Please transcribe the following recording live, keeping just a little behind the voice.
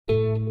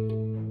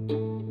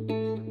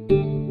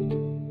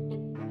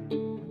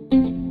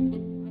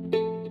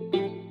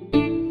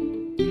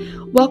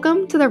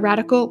Welcome to the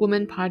Radical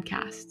Woman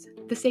Podcast,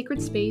 the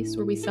sacred space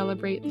where we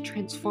celebrate the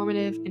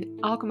transformative and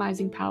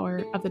alchemizing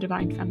power of the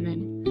divine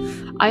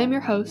feminine. I am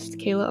your host,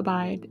 Kayla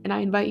Abide, and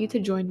I invite you to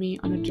join me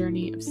on a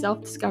journey of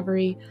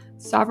self-discovery,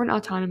 sovereign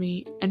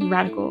autonomy, and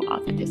radical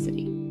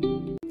authenticity.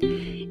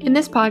 In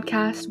this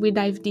podcast, we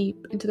dive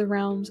deep into the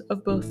realms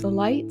of both the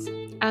light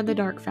and the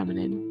dark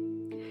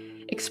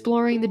feminine,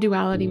 exploring the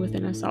duality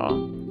within us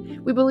all.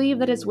 We believe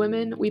that as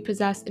women, we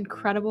possess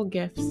incredible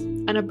gifts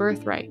and a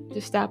birthright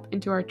to step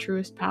into our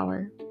truest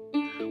power.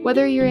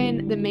 Whether you're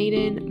in the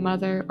maiden,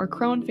 mother, or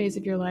crone phase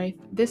of your life,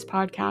 this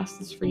podcast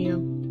is for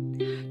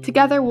you.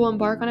 Together, we'll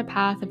embark on a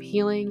path of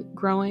healing,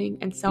 growing,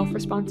 and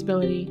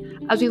self-responsibility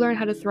as we learn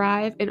how to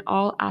thrive in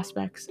all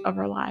aspects of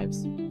our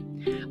lives.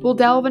 We'll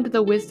delve into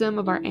the wisdom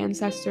of our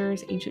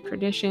ancestors, ancient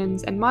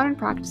traditions, and modern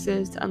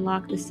practices to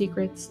unlock the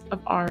secrets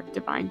of our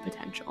divine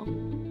potential.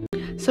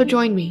 So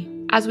join me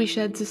as we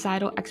shed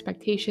societal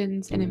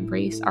expectations and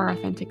embrace our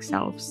authentic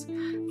selves,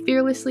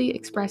 fearlessly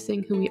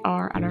expressing who we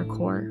are at our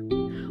core.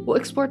 We'll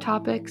explore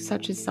topics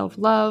such as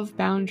self-love,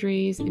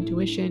 boundaries,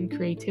 intuition,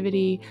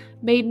 creativity,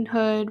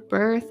 maidenhood,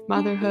 birth,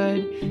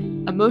 motherhood,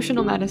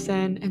 emotional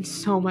medicine, and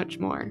so much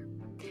more.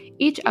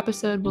 Each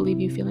episode will leave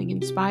you feeling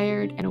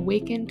inspired and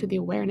awakened to the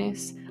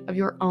awareness of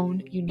your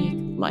own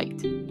unique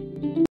light.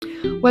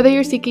 Whether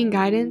you're seeking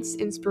guidance,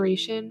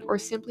 inspiration, or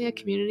simply a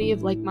community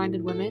of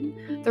like-minded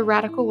women, the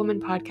Radical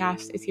Woman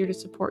Podcast is here to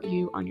support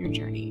you on your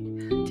journey.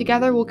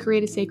 Together, we'll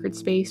create a sacred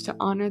space to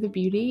honor the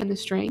beauty and the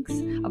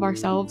strengths of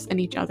ourselves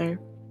and each other.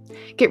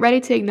 Get ready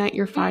to ignite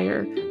your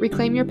fire,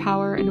 reclaim your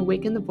power, and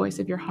awaken the voice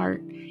of your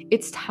heart.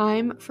 It's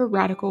time for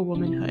radical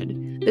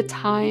womanhood. The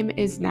time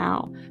is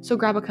now. So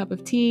grab a cup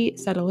of tea,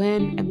 settle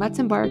in, and let's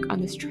embark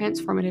on this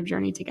transformative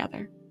journey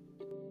together.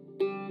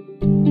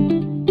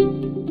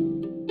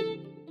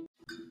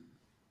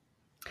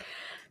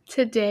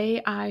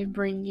 Today, I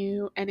bring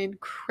you an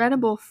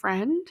incredible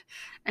friend,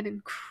 an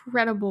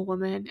incredible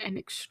woman, an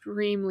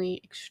extremely,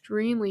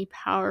 extremely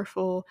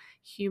powerful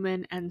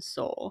human and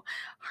soul.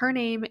 Her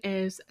name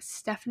is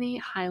Stephanie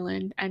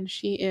Hyland, and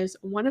she is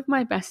one of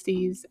my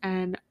besties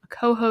and a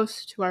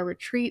co-host to our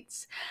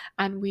retreats,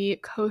 and we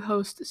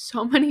co-host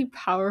so many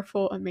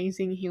powerful,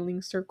 amazing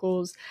healing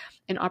circles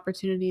and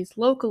opportunities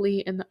locally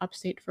in the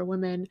upstate for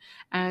women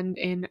and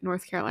in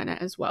North Carolina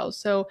as well.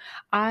 So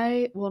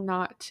I will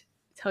not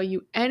tell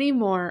you any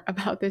more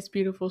about this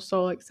beautiful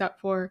soul except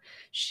for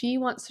she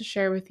wants to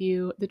share with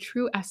you the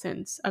true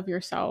essence of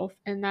yourself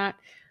and that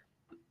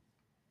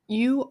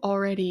you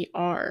already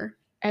are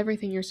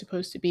everything you're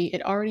supposed to be.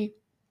 It already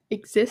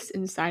exists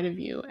inside of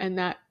you, and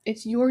that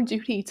it's your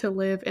duty to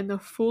live in the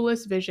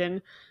fullest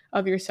vision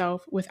of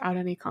yourself without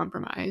any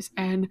compromise.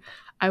 And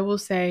I will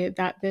say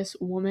that this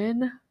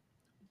woman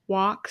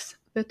walks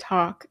the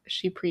talk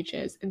she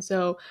preaches. And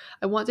so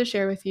I want to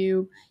share with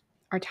you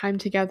our time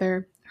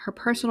together, her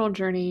personal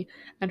journey,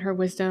 and her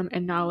wisdom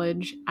and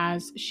knowledge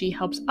as she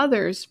helps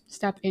others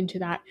step into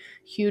that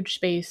huge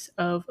space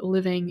of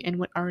living in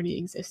what already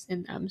exists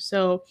in them.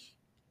 So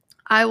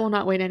I will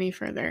not wait any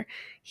further.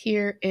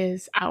 Here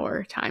is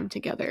our time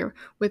together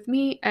with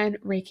me and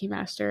Reiki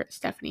Master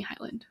Stephanie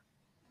Hyland.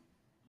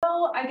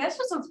 So I guess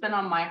just what's been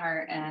on my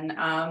heart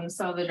and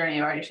some of the journey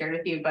I've already shared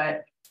with you,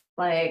 but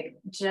like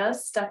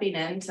just stepping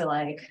into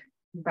like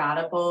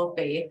radical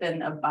faith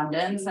and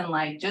abundance and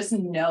like just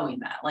knowing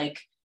that like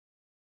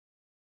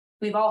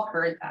we've all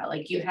heard that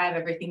like you have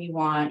everything you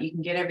want, you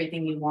can get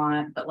everything you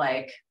want, but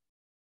like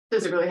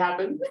Does it really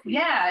happen?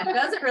 Yeah,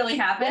 does it really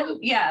happen?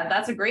 Yeah,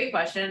 that's a great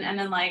question. And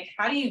then like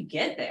how do you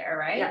get there,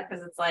 right?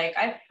 Because it's like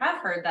I have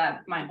heard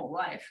that my whole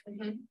life,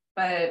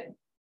 but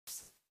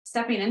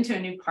stepping into a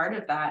new part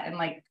of that and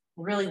like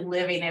really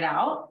living it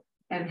out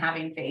and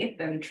having faith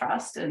and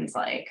trust and it's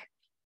like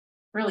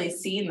really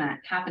seeing that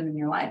happen in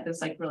your life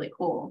is like really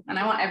cool. And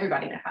I want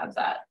everybody to have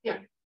that. Yeah.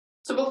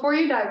 So before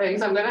you dive in,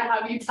 because I'm going to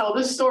have you tell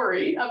the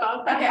story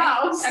about the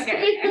house.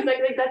 Okay. Because like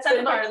that's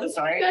been part of the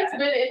story. That's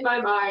been in my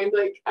mind.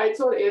 Like I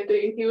told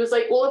Anthony, he was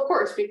like, well, of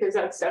course, because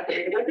that's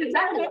Stephanie. That's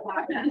exactly what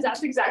happens.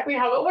 That's exactly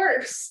how it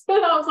works.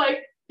 And I was like,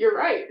 you're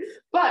right.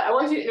 But I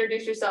want you to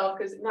introduce yourself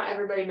because not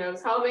everybody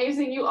knows how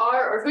amazing you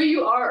are or who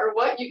you are or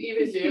what you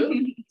even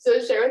do. So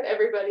share with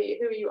everybody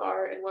who you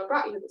are and what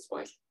brought you to this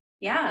point.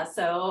 Yeah,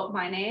 so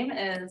my name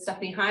is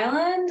Stephanie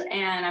Hyland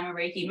and I'm a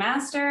Reiki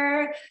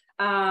master.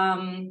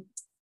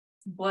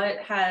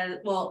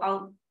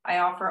 I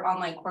offer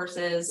online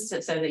courses so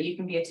that you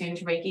can be attuned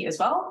to Reiki as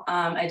well.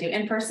 I do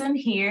in person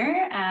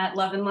here at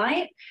Love and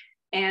Light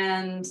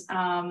and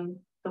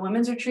the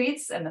women's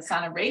retreats and the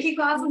Sound of Reiki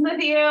classes with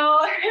you.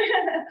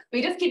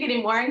 We just keep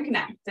getting more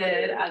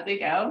connected as we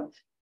go.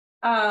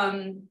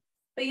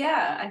 But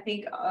yeah, I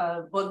think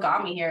what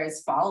got me here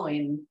is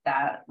following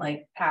that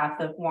like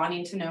path of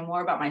wanting to know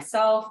more about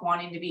myself,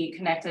 wanting to be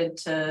connected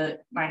to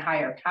my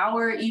higher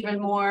power even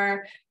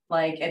more,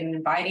 like and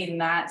inviting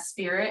that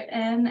spirit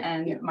in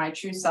and my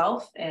true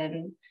self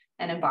and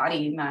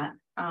embodying that.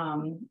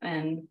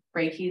 And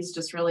Reiki's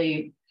just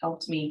really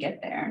helped me get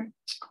there.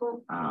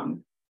 Cool.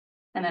 And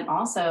then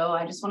also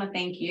I just want to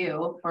thank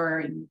you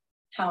for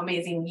how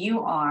amazing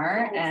you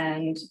are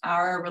and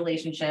our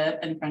relationship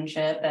and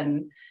friendship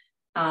and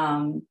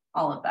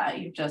all of that.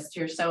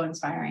 You're so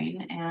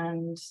inspiring,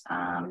 and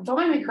don't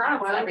make me cry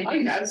when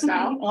everything goes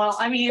now. Well,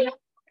 I mean,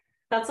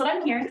 that's what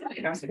I'm hearing.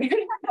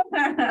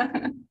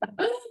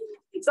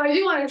 So I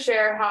do want to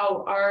share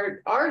how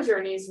our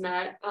journeys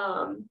met,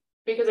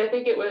 because I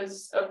think it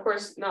was, of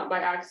course, not by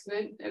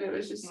accident, and it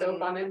was just so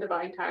fun and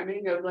divine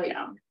timing of like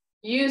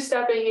you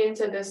stepping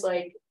into this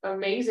like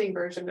amazing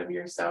version of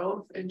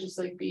yourself and just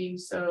like being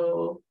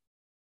so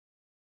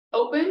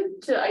open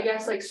to, I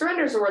guess, like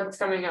surrender is the word that's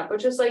coming up, but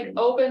just like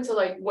open to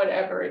like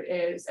whatever it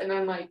is, and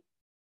then like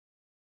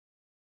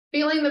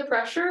feeling the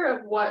pressure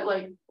of what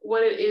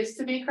it is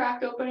to be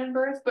cracked open in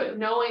birth, but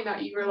knowing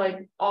that you were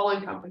like all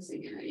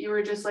encompassing in it. You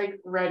were just like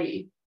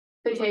ready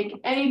to take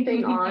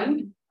anything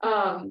on,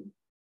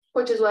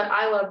 which is what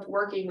I loved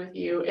working with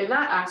you in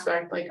that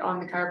aspect, like on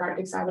the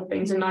chiropractic side of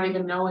things, and not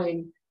even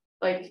knowing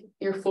like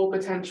your full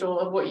potential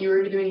of what you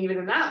were doing even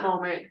in that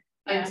moment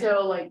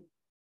until like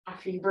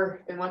after you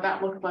birthed and what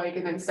that looked like,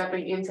 and then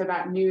stepping into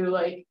that new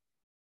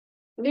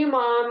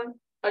mom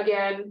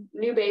again,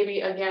 new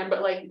baby again,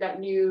 but like that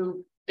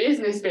new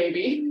business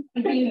baby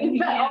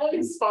that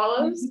always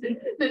follows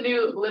the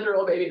new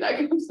literal baby that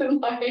comes in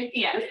life.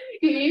 Can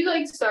you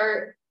like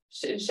start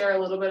and share a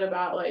little bit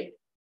about like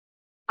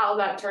how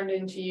that turned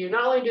into you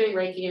not only doing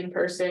Reiki in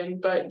person,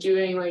 but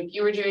doing like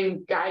you were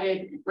doing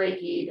guided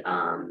Reiki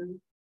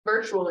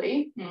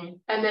virtually,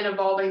 and then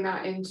evolving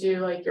that into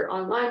like your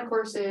online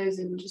courses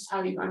and just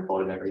how you've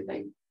unfolded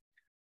everything?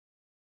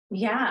 All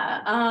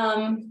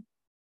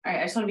right,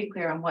 I just want to be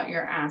clear on what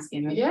you're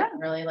asking.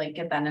 Really like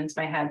get that into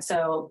my head.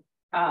 So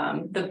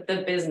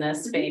the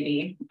business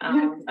baby.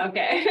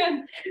 Okay.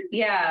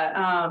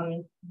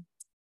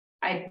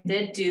 I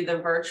did do the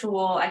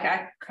virtual, I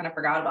kind of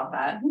forgot about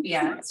that.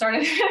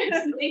 Started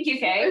thank you,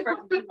 Kay, for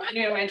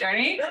doing my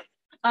journey.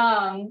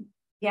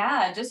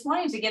 Just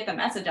wanting to get the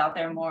message out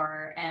there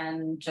more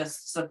and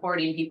just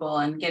supporting people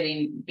and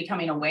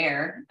becoming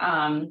aware.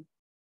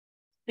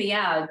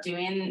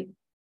 Doing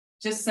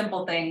just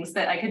simple things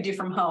that I could do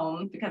from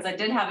home because I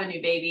did have a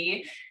new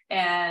baby,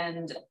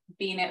 and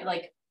being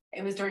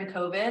it was during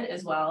COVID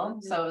as well.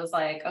 So it was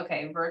like,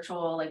 okay,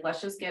 virtual, like,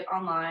 let's just get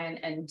online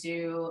and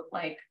do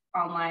like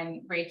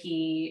online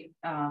Reiki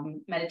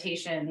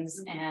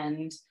meditations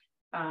and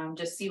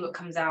just see what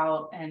comes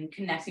out and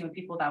connecting with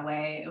people that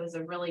way. It was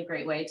a really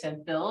great way to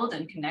build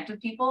and connect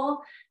with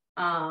people.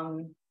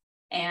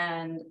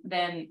 And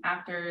then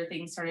after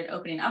things started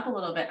opening up a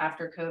little bit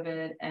after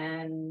COVID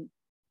and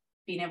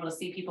being able to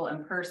see people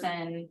in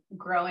person,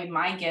 growing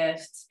my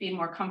gifts, being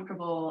more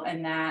comfortable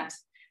in that.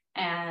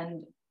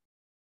 And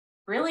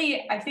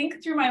really, I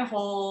think through my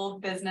whole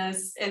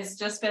business, it's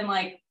just been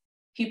like,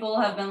 people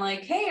have been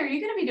like, hey, are you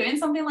going to be doing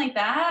something like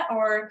that?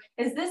 Or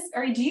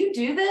do you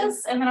do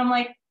this? And then I'm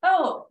like,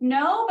 oh,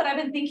 no, but I've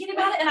been thinking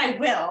about it and I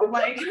will.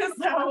 Like,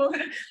 so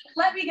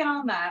let me get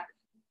on that.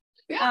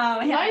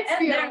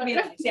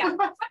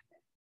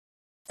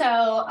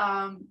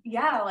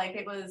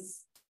 It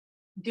was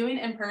doing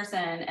in person,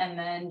 and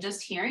then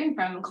just hearing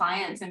from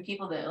clients and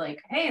people that like,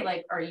 hey,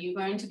 like, are you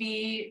going to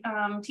be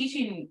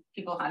teaching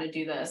people how to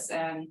do this?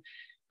 And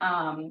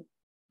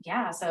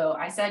so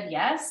I said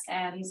yes.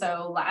 And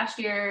so last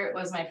year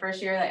was my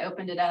first year that I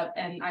opened it up,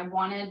 and I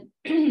wanted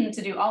to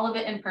do all of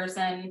it in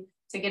person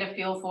to get a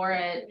feel for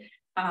it,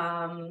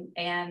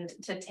 and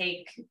to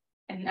take.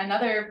 And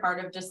another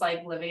part of just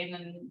like living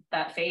in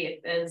that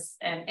faith is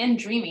and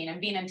dreaming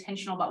and being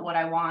intentional about what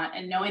I want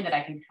and knowing that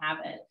I can have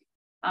it.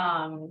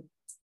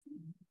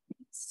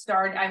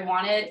 I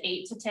wanted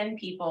 8 to 10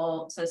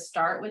 people to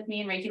start with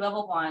me in Reiki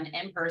level 1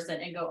 in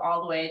person and go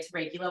all the way to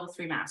Reiki level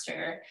 3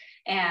 master.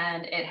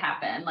 And it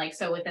happened. Like,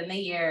 so within the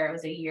year, it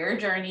was a year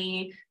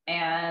journey,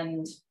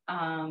 and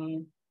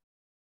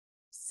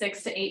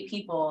 6 to 8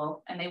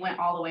 people, and they went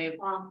all the way.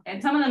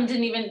 And some of them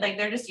didn't even like,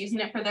 they're just using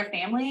it for their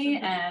family,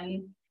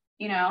 and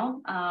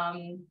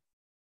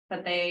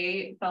but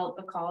they felt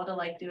the call to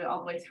like do it all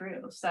the way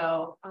through.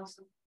 So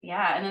awesome.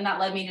 And then that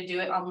led me to do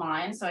it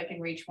online so I can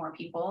reach more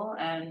people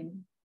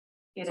and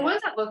So what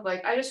does that look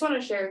like? I just want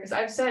to share, because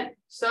I've sent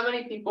so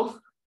many people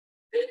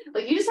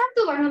like, you just have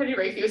to learn how to do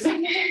Reiki. Because I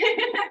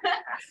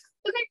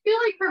feel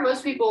like for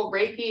most people,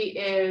 Reiki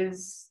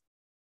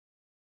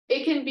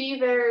it can be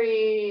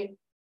very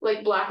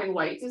like black and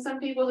white to some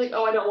people. Like,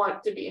 oh, I don't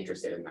want to be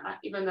interested in that,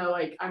 even though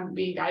like I'm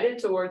being guided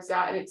towards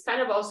that. And it's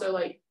kind of also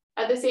like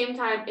at the same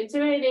time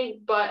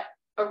intimidating, but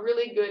a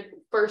really good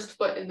first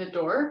foot in the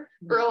door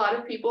for a lot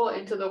of people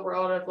into the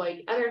world of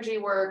like energy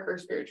work or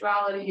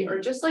spirituality, or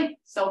just like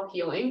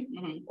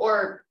self-healing,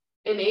 or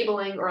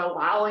enabling or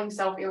allowing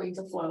self-healing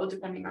to flow,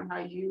 depending on how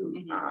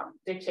you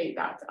dictate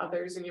that to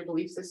others and your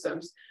belief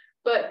systems.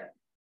 But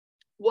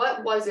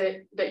what was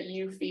it that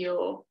you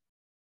feel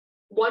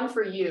one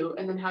for you,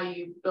 and then how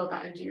you built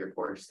that into your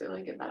course to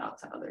like get that out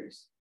to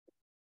others?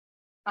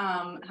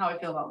 How I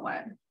feel about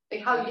what?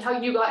 Like how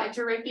you got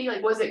into Reiki?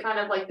 Like, was it kind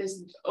of like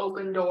this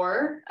open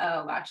door?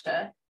 Oh,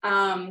 gotcha.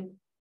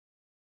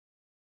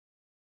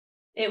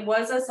 It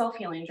was a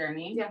self-healing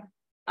journey.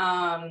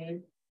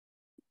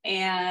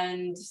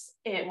 And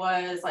it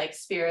was like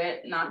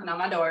spirit knocking on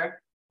my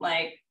door,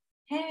 like,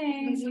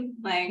 hey,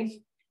 like,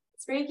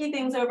 it's Reiki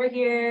things over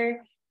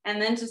here.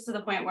 And then just to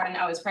the point where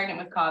I was pregnant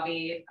with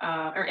Kavi,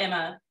 or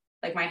Emma,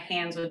 like my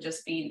hands would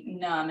just be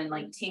numb and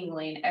like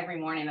tingling every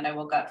morning that I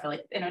woke up for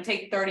like, and it would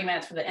take 30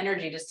 minutes for the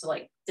energy just to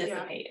like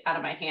dissipate out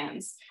of my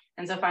hands.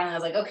 And so finally I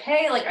was like,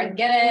 okay, like I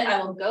get it.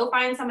 I will go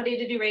find somebody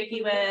to do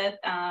Reiki with.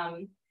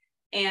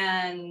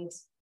 And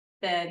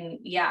then,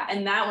 yeah.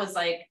 And that was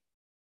like,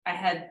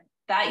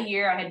 that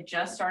year I had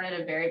just started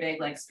a very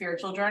big like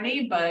spiritual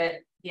journey, but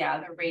yeah,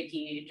 the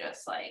Reiki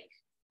just like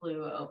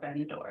flew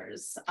open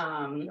doors.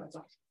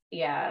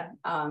 Yeah,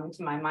 to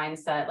my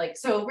mindset. Like,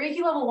 so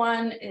Reiki level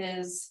 1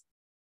 is,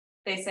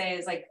 they say,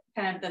 is like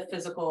kind of the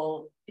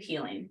physical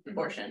healing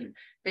portion.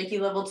 Reiki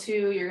level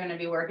 2, you're going to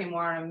be working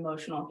more on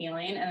emotional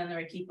healing. And then the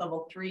Reiki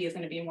level 3 is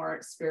going to be more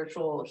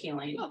spiritual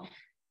healing. Oh.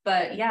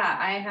 But yeah,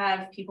 I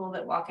have people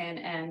that walk in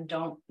and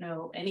don't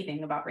know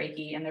anything about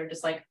Reiki. And they're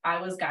just like,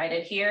 I was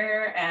guided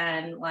here.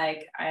 And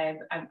like, I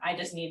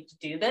just need to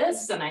do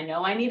this. And I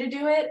know I need to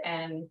do it.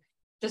 And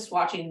just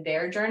watching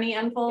their journey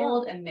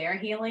unfold and their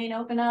healing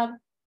open up.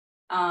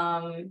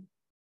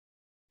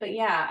 But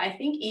yeah, I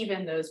think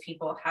even those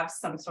people have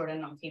some sort of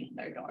knocking on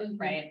their door,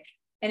 right?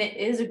 And it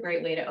is a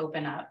great way to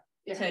open up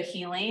to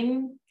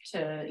healing,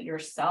 to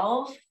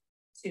yourself,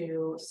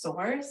 to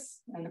source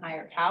and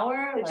higher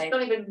power. They just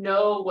don't even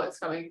know what's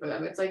coming for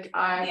them. It's like,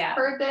 I've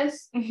heard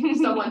this,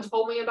 someone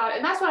told me about it.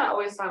 And that's what I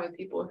always find with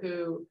people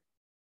who,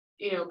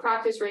 you know,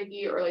 practice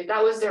Reiki, or like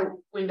that was their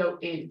window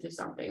into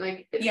something.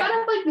 Like it's kind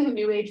of like the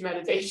new age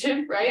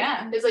meditation, right?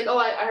 Yeah. It's like, oh,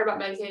 I heard about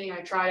meditating,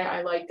 I tried it,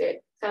 I liked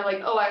it. Kind of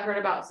like, oh, I heard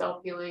about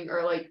self-healing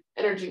or like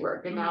energy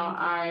work, and now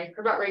I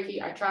heard about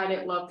Reiki, I tried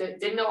it, loved it,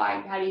 didn't know I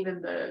had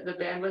even the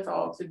bandwidth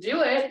all to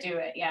do it.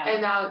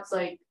 And now it's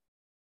like,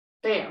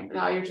 bam,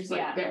 now you're just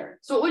like there.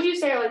 So what would you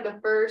say are like the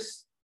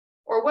first,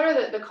 or what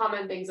are the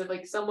common things of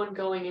like someone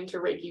going into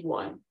Reiki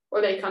 1, or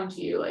they come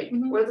to you, like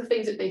what are the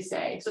things that they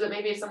say, so that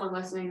maybe if someone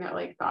listening that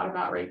like thought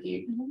about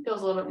Reiki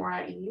feels a little bit more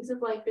at ease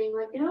of like being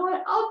like, you know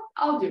what,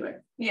 I'll do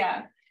it.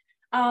 Yeah.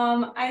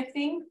 I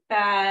think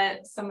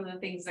that some of the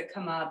things that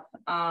come up,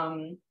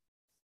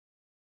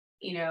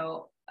 you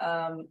know,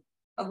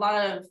 a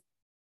lot of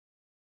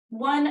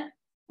one,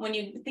 when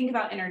you think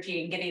about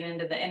energy and getting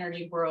into the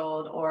energy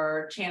world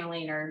or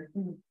channeling or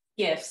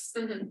gifts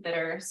that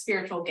are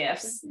spiritual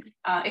gifts,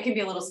 it can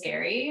be a little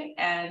scary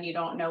and you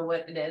don't know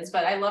what it is.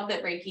 But I love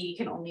that Reiki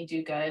can only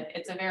do good.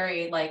 It's a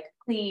very like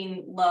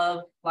clean,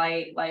 love,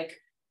 light, like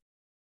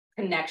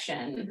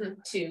connection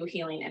to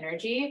healing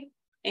energy.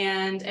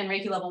 And in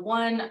Reiki level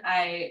 1,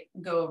 I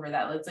go over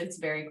that. It's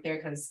very clear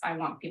because I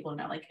want people to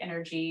know like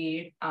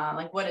energy,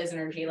 like what is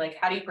energy, like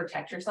how do you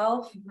protect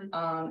yourself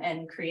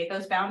and create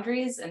those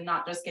boundaries and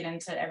not just get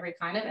into every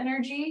kind of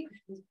energy.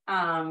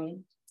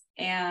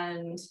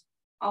 And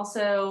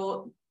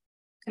also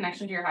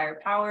connection to your higher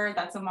power.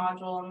 That's a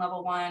module in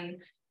level 1.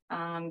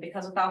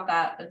 Because without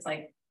that, it's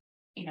like,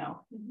 you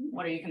know,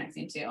 what are you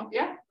connecting to?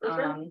 Yeah. For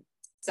sure.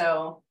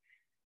 So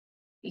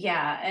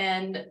yeah.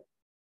 And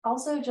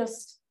also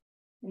just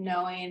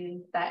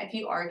knowing that if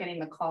you are getting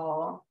the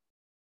call,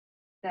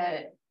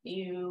 that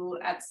you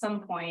at some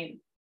point,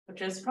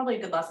 which is probably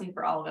a good lesson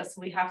for all of us,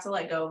 we have to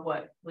let go of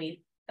what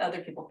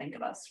other people think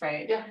of us,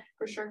 right? Yeah,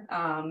 for sure.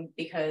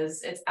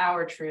 Because it's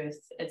our truth,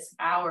 it's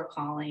our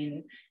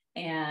calling,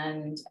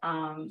 and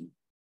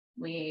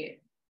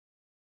we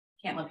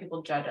can't let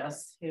people judge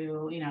us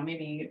who, you know,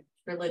 maybe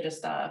religious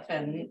stuff,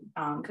 and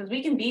because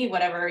we can be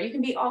whatever, you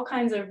can be all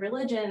kinds of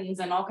religions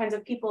and all kinds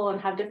of people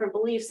and have different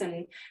beliefs,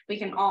 and we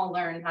can all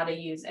learn how to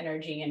use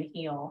energy and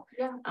heal.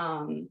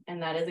 And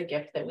that is a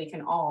gift that we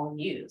can all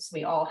use.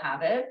 We all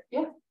have it.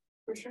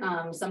 For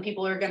sure. Some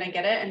people are going to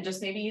get it and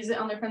just maybe use it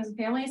on their friends and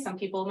family. Some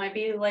people might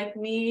be like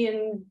me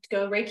and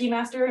go Reiki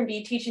master and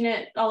be teaching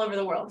it all over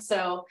the world.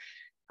 So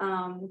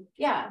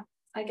yeah,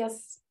 I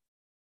guess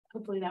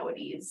hopefully that would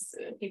ease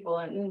people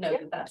and know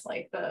that that's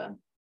like the,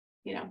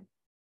 you know,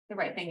 the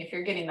right thing if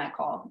you're getting that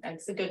call. And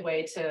it's a good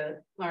way to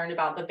learn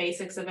about the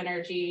basics of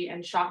energy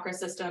and chakra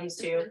systems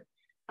too.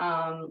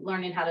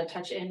 Learning how to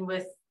touch in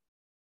with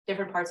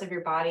different parts of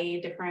your body,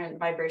 different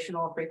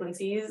vibrational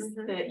frequencies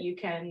that you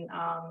can,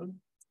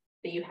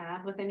 that you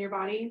have within your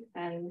body,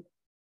 and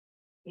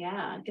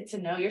get to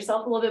know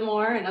yourself a little bit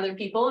more and other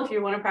people if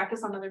you want to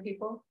practice on other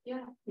people.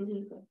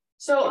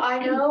 So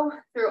I know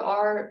through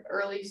our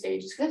early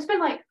stages, because it's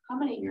been like how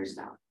many years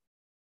now?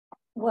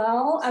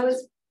 Well, I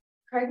was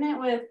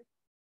pregnant with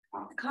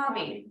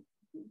Kavi,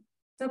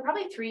 so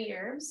probably 3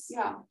 years.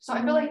 So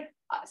I feel like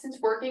since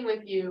working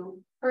with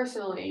you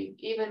personally,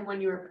 even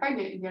when you were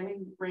pregnant and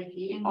getting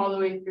Reiki all the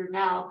way through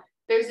now,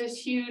 there's this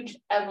huge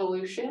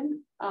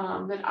evolution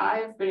that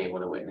I've been able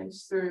to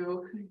witness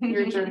through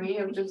your journey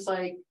of just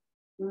like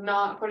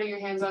not putting your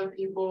hands on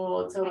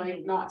people, to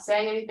like not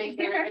saying anything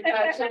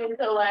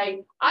to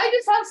like, I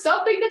just have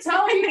something to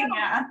tell you.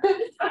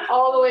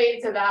 All the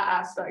way to that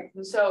aspect.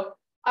 And so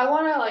I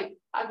want to like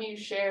have you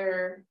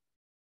share,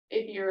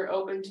 if you're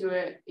open to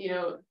it, you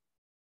know,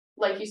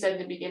 like you said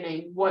in the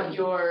beginning, what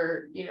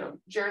your, you know,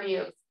 journey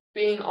of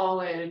being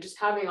all in and just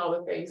having all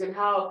the things and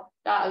how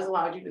that has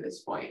allowed you to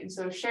this point. And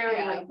so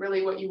sharing like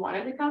really what you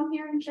wanted to come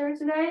here and share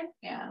today,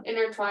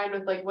 intertwined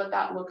with like what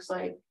that looks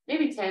like,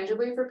 maybe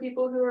tangibly for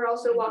people who are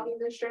also walking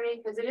this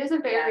journey, because it is a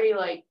very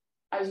like,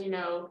 as you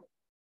know,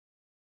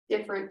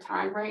 different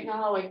time right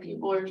now. Like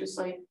people are just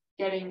like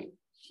getting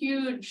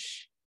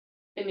huge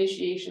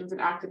initiations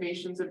and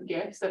activations of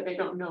gifts that they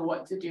don't know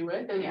what to do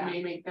with, and it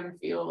may make them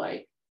feel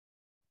like,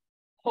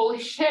 holy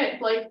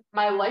shit, like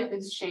my life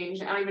has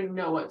changed and I don't even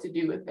know what to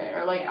do with it,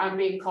 or like I'm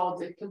being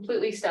called to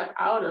completely step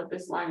out of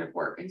this line of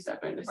work and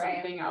step into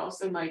something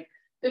else, and like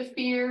the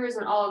fears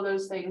and all of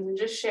those things, and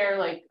just share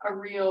like a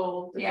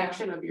real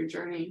depiction of your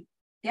journey.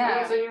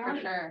 For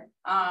sure.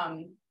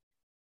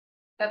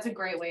 That's a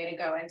great way to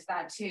go into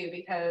that too,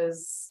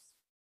 because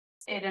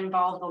it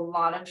involves a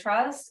lot of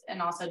trust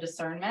and also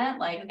discernment,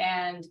 like,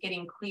 and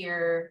getting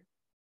clear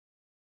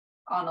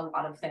on a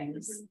lot of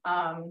things.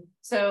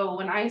 So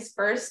when I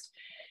first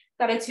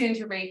got attuned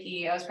to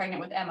Reiki, I was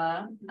pregnant with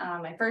Emma,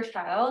 my first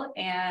child.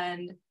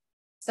 And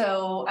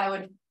so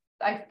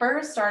I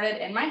first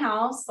started in my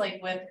house,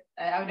 like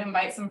I would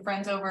invite some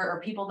friends over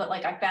or people that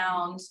like I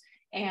found,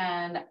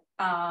 and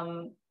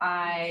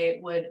I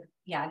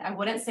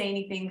wouldn't say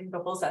anything through the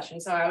whole session.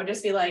 So I would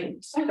just be like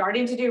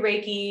starting to do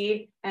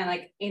Reiki, and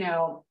like, you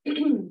know,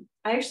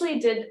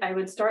 I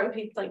would start with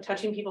people, like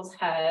touching people's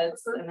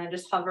heads and then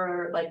just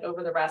hover like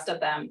over the rest of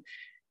them.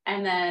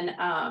 And then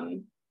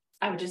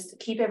I would just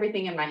keep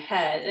everything in my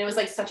head. And it was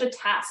like such a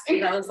task,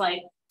 because I was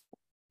like,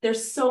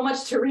 there's so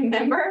much to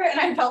remember. And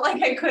I felt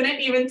like I couldn't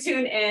even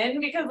tune in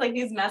because like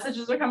these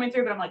messages were coming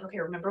through, but I'm like, okay,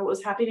 remember what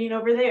was happening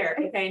over there.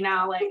 Okay,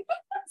 now like,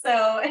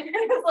 so it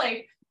was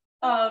like,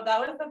 that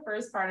was the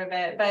first part of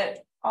it. But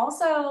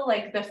also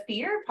like the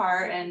fear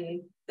part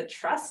and the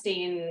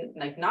trusting,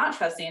 like not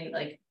trusting,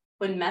 like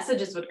when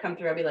messages would come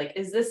through, I'd be like,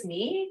 is this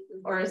me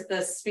or is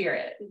this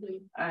spirit?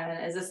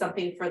 Is this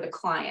something for the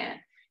client?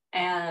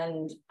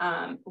 And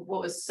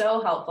what was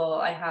so helpful,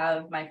 I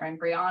have my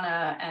friend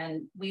Brianna,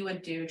 and we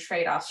would do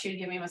trade-offs. She would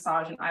give me a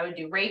massage and I would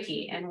do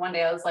Reiki. And one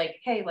day I was like,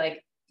 hey,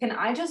 like, can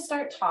I just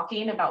start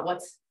talking about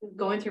what's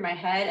going through my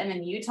head? And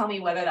then you tell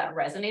me whether that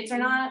resonates or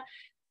not.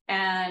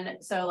 And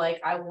so like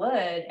I would,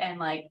 and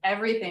like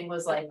everything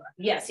was like,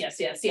 yes.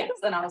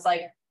 And I was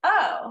like,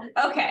 oh,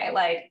 okay.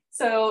 Like,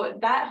 so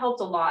that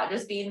helped a lot,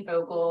 just being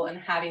vocal and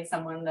having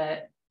someone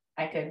that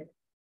I could,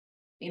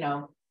 you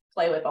know,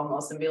 play with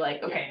almost and be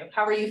like, okay,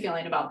 how are you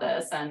feeling about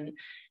this? And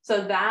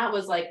so that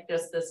was like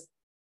just this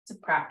to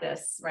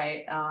practice,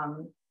 right?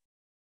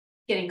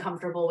 Getting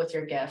comfortable with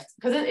your gift,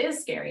 because it is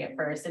scary at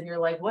first. And you're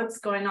like, what's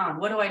going on?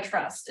 What do I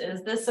trust?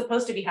 Is this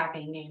supposed to be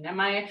happening? Am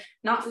I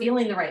not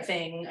feeling the right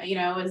thing? You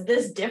know, is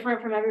this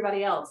different from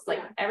everybody else? Like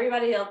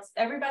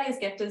everybody's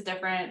gift is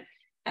different.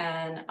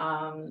 And,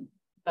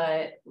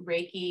 but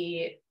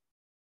Reiki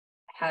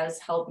has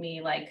helped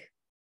me like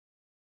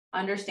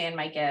understand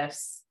my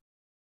gifts,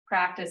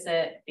 practice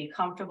it, be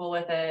comfortable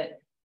with it,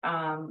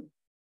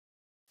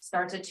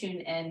 start to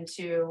tune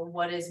into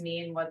what is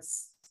me and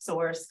what's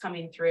source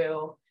coming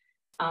through,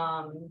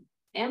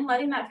 and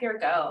letting that fear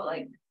go.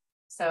 Like,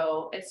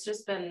 so it's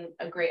just been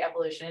a great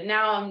evolution. And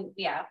now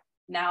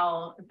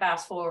now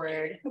fast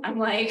forward, I'm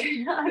like,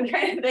 I'm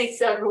trying to think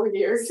several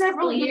years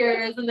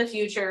in the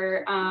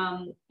future,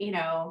 you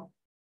know,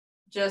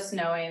 just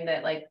knowing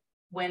that like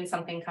when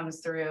something comes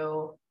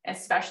through,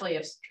 especially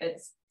if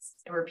it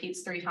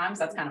repeats 3 times,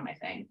 that's kind of my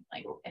thing.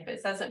 Like if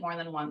it says it more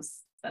than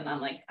once, then I'm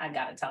like, I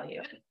gotta tell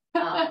you,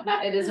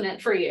 it isn't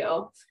it for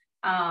you.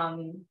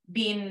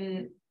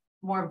 Being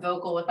more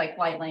vocal with like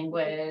light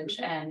language,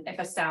 and if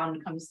a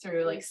sound comes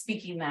through, like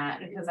speaking that,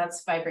 because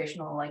that's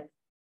vibrational, like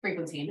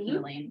frequency and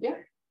healing.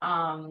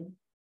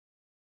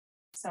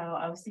 So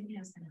I was thinking I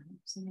was gonna have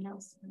something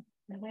else.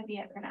 That might be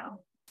it for now.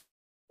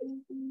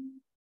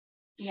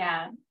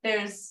 Yeah,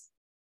 there's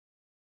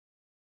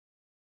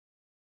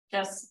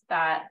just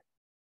that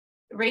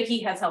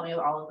Reiki has helped me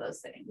with all of those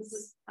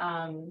things.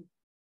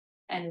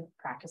 And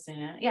practicing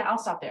it. Yeah, I'll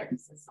stop there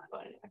because it's not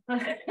going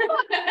anywhere.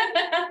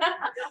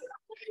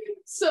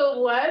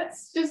 So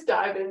let's just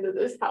dive into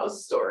this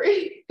house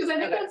story, because I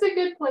think that's a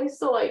good place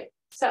to like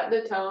set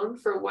the tone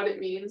for what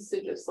it means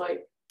to just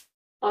like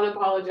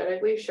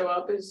unapologetically show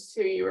up as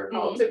who you were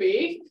called to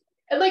be.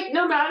 And like,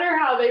 no matter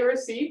how they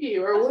receive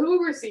you or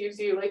who receives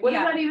you, like, what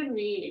does that even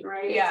mean,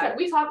 right? Yeah.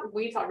 We talk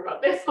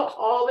about this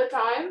all the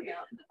time.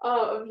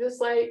 Of just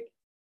like,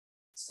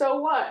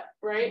 so what,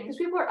 right? Because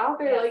people are out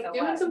there like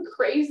doing some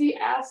crazy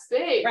ass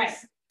things, right?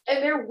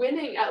 And they're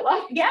winning at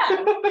life.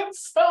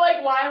 So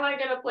like, why am I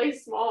gonna play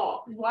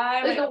small?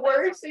 Why? Like the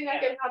worst thing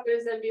that can happen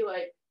is then be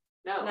like,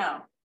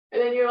 no.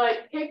 And then you're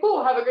like, hey,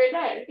 cool, have a great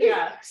day.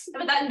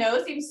 But that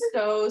no seems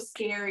so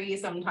scary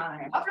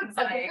sometimes.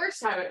 The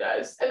first time it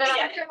does. And then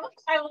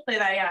I will say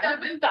that,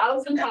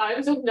 7,000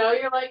 times of no,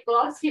 you're like, well,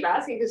 I'll just keep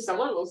asking because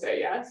someone will say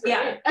yes.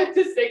 Right? I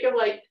just think of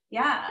like,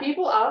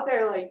 people out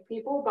there, like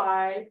people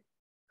buy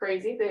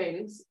crazy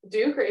things,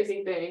 do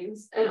crazy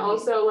things, and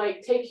also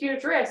like take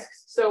huge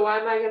risks. So why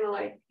am I gonna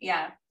like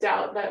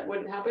doubt that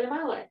wouldn't happen in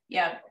my life?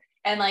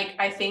 And like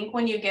I think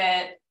when you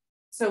get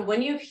so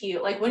when you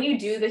heal, like when you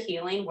do the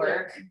healing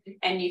work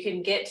and you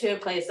can get to a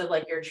place of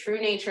like your true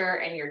nature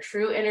and your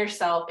true inner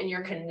self, and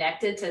you're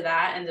connected to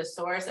that and the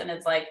source, and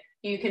it's like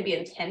you can be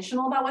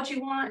intentional about what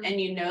you want and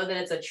you know that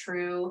it's a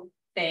true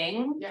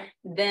thing,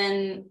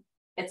 then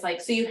it's like,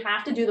 so you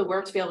have to do the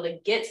work to be able to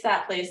get to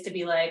that place, to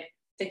be like,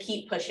 to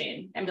keep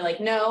pushing and be like,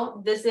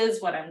 no, this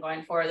is what I'm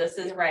going for, this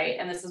is right,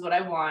 and this is what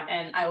I want,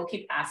 and I will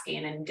keep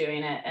asking and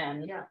doing it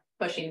and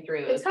pushing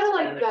through. It's kind of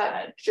like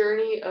that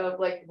journey of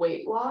like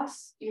weight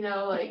loss, you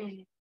know, like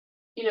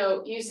you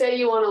know, you say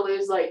you want to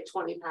lose like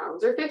 20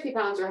 pounds or 50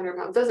 pounds or 100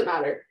 pounds, doesn't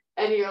matter,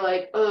 and you're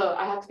like, oh,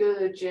 I have to go to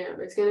the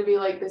gym, it's going to be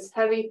like this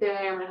heavy thing,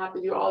 I'm gonna have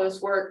to do all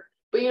this work,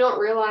 but you don't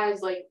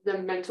realize like the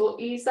mental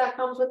ease that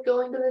comes with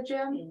going to the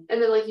gym. And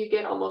then like you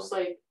get almost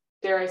like,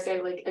 dare I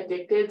say, like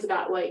addicted to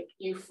that like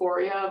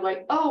euphoria of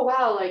like, oh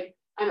wow, like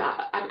I'm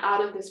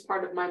out of this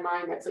part of my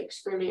mind that's like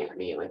screaming at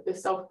me, like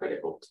this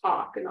self-critical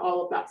talk and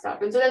all of that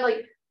stuff. And so then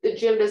like the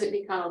gym doesn't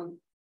become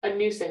a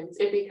nuisance,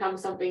 it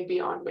becomes something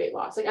beyond weight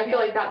loss. Like I feel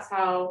like that's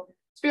how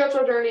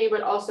spiritual journey,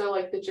 but also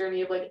like the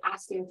journey of like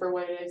asking for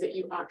what it is that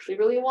you actually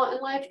really want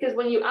in life. Because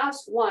when you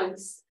ask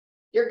once,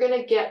 you're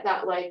gonna get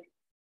that, like,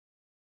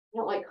 I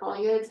don't like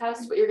calling it a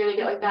test, but you're gonna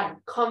get like that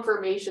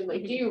confirmation,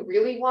 like, do you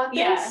really want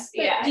this?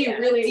 Do you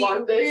really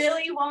want this?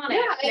 Really want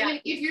it? And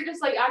like, if you're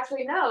just like,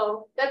 actually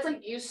no, that's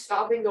like you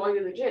stopping going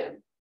to the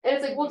gym. And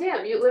it's like, well,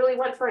 damn, you literally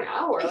went for an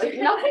hour. Like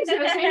nothing's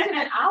gonna change in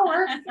an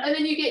hour. And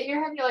then you get in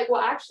your head and you're like,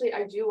 well, actually,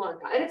 I do want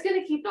that. And it's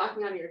gonna keep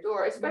knocking on your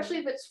door, especially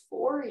if it's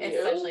for you.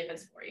 Especially if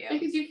it's for you.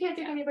 Because you can't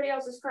take anybody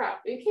else's crap.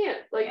 You can't.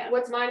 Like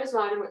what's mine is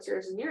mine and what's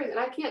yours is yours. And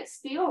I can't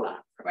steal that.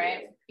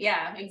 Right.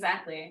 Yeah,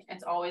 exactly.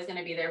 It's always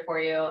gonna be there for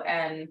you.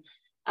 And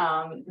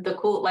the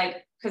cool,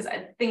 like, because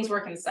things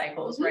work in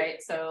cycles,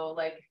 right? So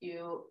like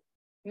you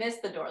miss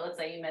the door, let's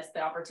say you miss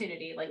the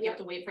opportunity, like you have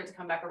to wait for it to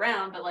come back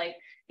around, but like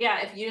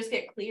if you just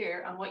get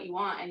clear on what you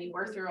want and you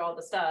work through all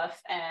the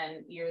stuff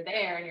and you're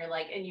there and you're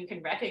like, and you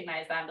can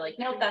recognize that and be like,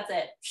 nope, that's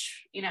it,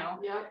 you know.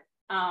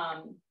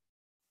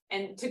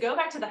 And to go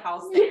back to the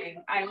house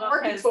thing, I love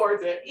working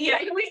towards it.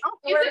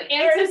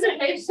 It's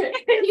an anticipation.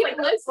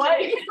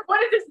 Like,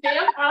 what is this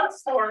damn house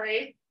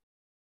story?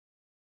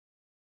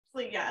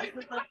 Yes,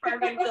 it's a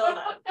perfect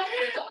build-up.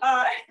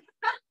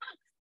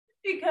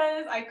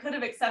 Because I could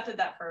have accepted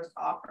that first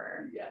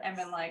offer and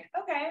been like,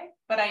 okay,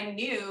 but I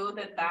knew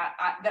that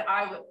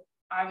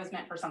I was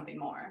meant for something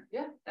more.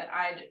 That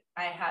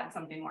I had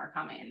something more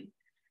coming.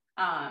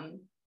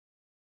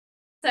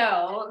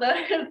 So the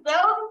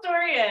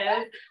story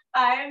is,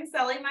 I'm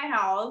selling my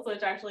house,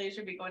 which actually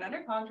should be going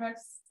under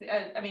contracts.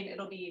 I mean,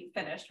 it'll be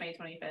finished May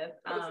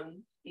 25th.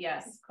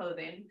 Yes,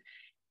 closing.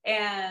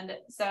 And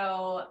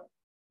so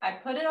I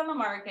put it on the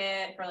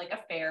market for like a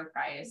fair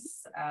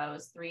price. It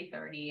was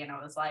 $330, and I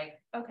was like,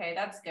 okay,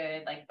 that's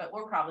good. Like, but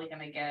we're probably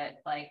gonna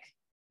get like,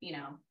 you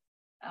know,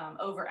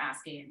 over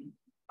asking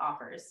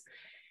offers.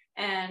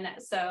 And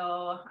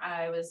so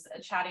I was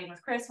chatting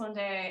with Chris one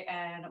day,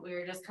 and we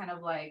were just kind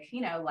of like,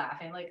 you know,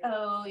 laughing, like,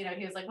 oh, you know,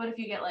 he was like, what if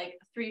you get like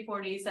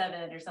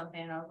 347 or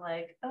something? And I was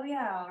like, oh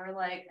yeah, or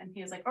like, and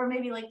he was like, or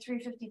maybe like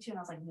 352. And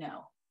I was like,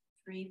 no,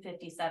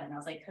 357. I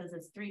was like, because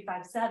it's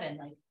 357,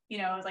 like, you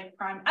know, it was like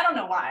prime. I don't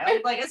know why. I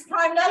was like, it's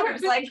prime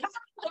numbers, like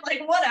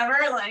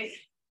whatever, like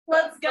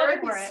let's go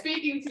for it.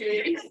 Speaking to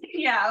me.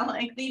 Yeah,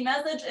 like the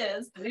message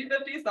is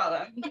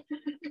 357.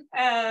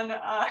 And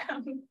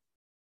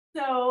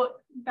so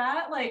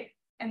that, like,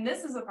 and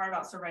this is the part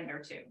about surrender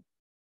too,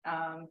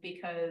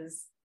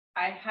 because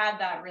I had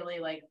that really,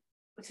 like,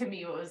 to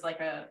me, it was like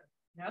I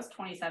was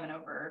 27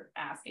 over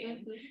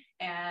asking,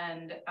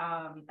 and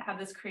had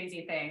this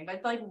crazy thing,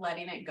 but like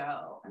letting it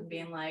go and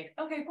being like,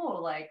 okay,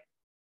 cool, like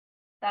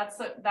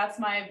that's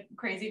my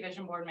crazy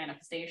vision board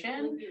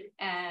manifestation,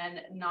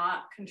 and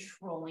not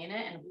controlling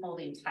it and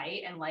holding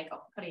tight and like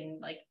putting,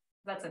 like,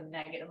 that's a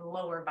negative,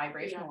 lower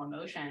vibrational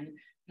emotion,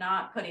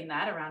 not putting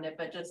that around it,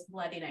 but just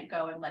letting it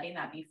go and letting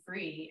that be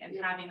free and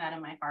having that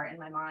in my heart and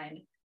my mind.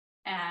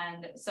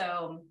 And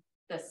so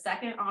the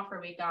second offer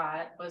we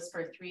got was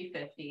for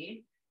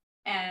 $350,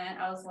 and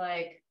I was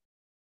like,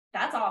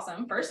 that's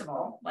awesome, first of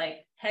all,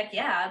 like, heck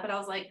yeah. But I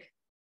was like,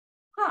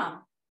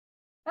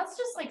 that's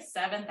just like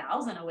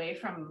 7,000 away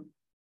from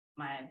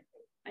my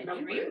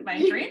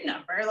dream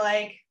number,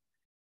 like.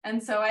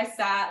 And so I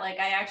sat, like,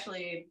 I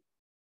actually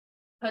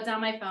put down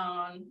my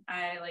phone,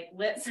 I like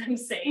lit some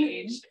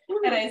sage,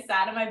 and I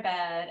sat in my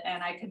bed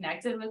and I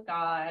connected with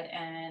God,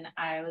 and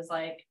I was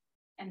like,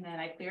 and then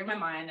I cleared my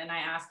mind and I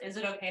asked, is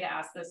it okay to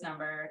ask this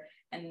number?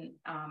 And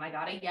I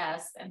got a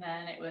yes. And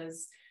then it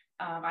was,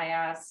 I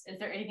asked, is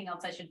there anything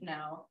else I should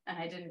know? And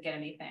I didn't get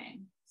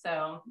anything.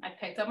 So I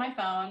picked up my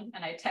phone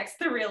and I texted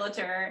the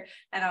realtor,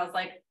 and I was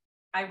like,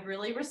 I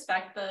really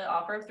respect the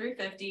offer of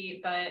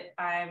 350, but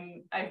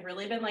I've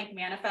really been like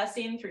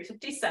manifesting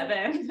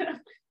 357,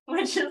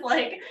 which is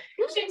like,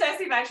 she texted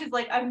me back, she's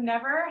like, I've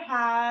never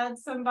had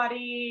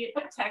somebody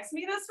text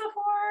me this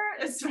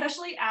before,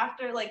 especially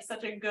after like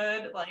such a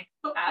good, like,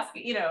 ask,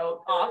 you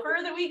know, offer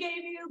that we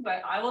gave you,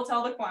 but I will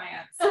tell the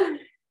clients.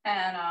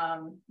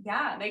 And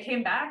they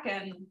came back,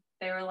 and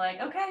they were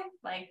like, okay,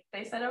 like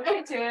they said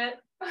okay to it.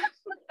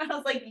 I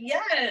was like,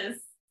 yes.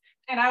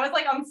 And I was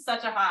like on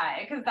such a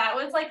high because that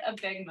was like a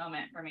big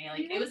moment for me.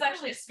 Like it was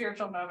actually a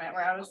spiritual moment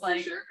where I was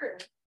like, sure.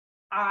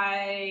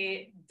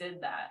 I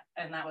did that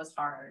and that was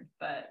hard,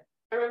 but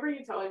I remember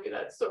you telling me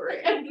that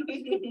story.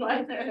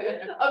 Like,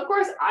 of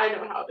course, I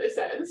know how this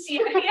ends.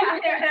 Yeah.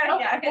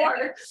 Of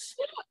course.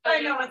 I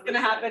know what's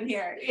gonna happen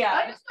here. Yeah.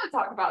 I just want to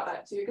talk about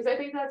that too, because I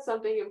think that's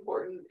something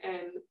important,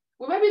 and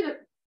we might be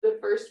the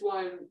first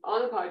one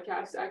on the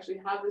podcast to actually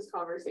have this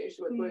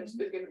conversation with, which is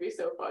going to be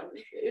so fun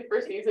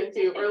for season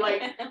 2. We're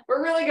like,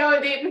 we're really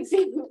going deep in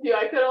season 2.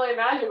 I could only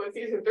imagine what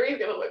season 3 is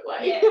going to look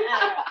like.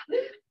 Yeah.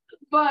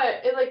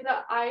 But it, like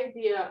the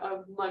idea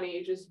of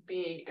money just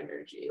being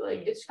energy,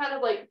 like it's kind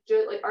of like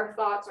just like our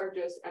thoughts are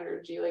just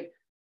energy. Like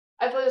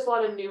I feel there's a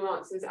lot of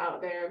nuances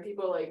out there, and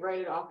people like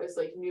write it off as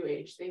like new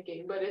age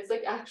thinking, but it's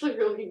like actually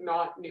really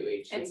not new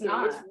age thinking. It's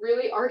not. It's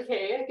really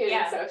archaic and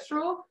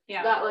ancestral.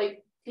 Yeah. That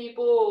like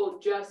people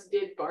just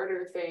did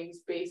barter things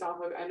based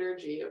off of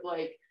energy of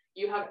like,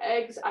 you have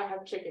eggs, I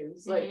have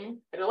chickens. Like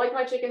I don't like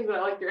my chickens, but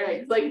I like your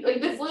eggs. Like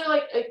this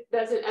literally like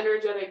that's an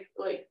energetic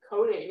like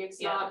coding.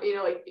 It's not, you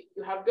know, like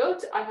you have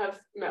goats, I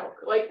have milk.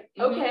 Like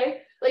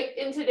okay, like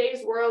in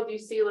today's world, you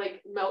see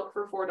like milk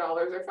for $4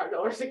 or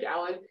 $5 a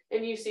gallon,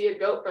 and you see a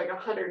goat for like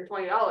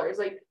 $120.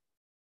 Like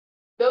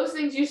those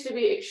things used to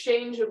be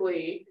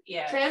exchangeably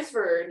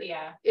transferred.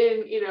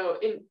 In, you know,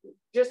 in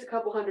just a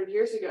couple hundred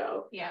years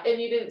ago.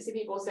 And you didn't see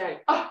people saying,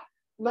 oh,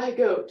 my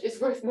goat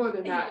is worth more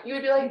than that. You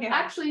would be like,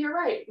 actually, you're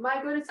right.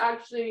 My goat is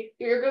actually,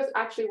 your goat's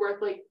actually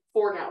worth like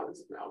 4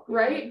 gallons of milk,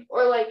 right?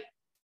 Or like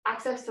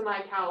access to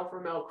my cow for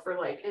milk for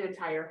like an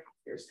entire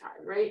year's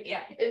time, right?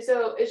 And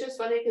so it's just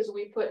funny because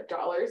we put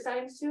dollar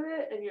signs to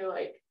it, and you're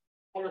like,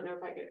 I don't know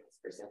if I can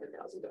ask for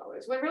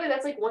 $7,000. When really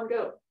that's like one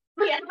goat.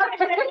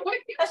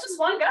 That's just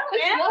one goat,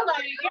 man.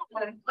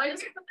 Like,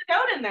 just put the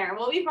goat in there,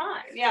 we'll be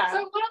fine. So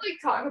I want to like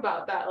talk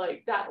about that,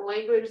 like that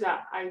language,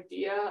 that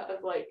idea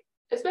of like,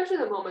 especially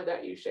the moment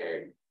that you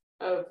shared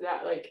of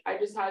that, like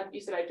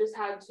you said I just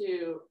had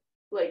to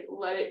like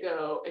let it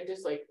go and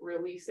just like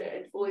release it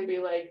and fully be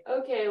like,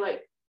 okay,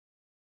 like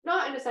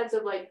not in a sense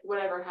of like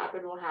whatever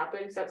happened will happen,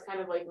 because that's kind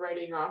of like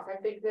writing off. I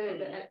think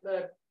that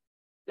the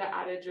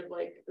adage of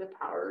like the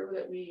power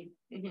that we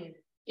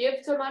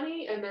give to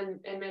money and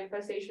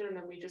manifestation, and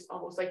then we just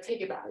almost like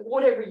take it back, like,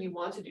 whatever you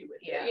want to do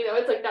with it. You know,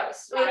 it's like that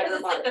was because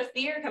it's like the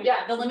fear comes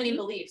back, the limiting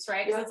beliefs,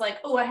 right? Because it's like,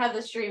 oh, I have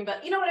this dream,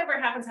 but you know, whatever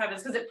happens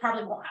because it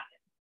probably won't happen.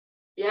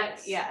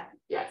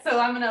 So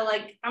I'm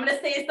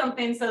gonna say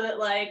something so that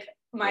like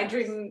my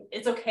dream,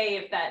 it's okay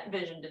if that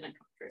vision didn't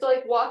come true. So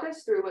like walk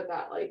us through what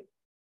that like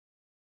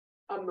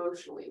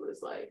emotionally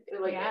was like,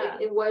 and like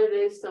and what it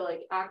is to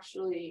like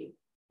actually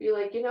be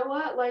like, you know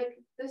what, like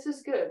this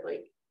is good,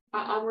 like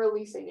I'm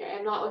releasing it,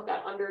 and not with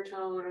that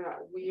undertone or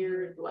that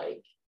weird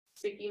like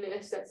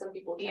stickiness that some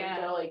people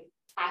tend to like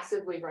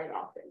passively write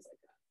off things like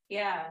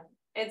that.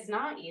 It's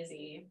not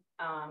easy.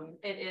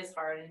 It is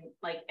hard, and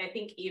like I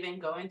think even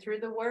going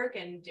through the work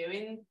and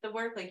doing the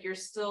work, like you're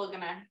still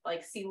gonna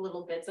like see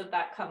little bits of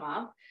that come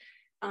up.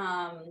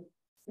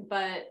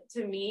 But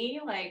to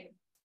me, like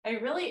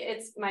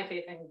it's my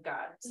faith in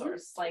God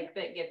source, like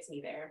that gets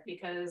me there,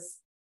 because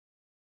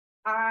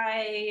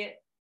I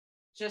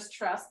just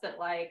trust that,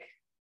 like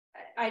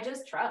I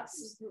just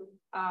trust.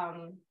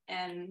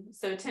 And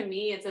so to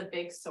me, it's a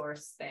big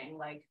source thing,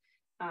 like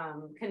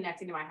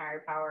connecting to my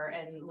higher power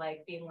and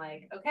like being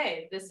like,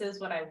 okay, this is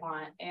what I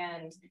want,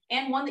 and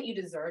one that you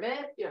deserve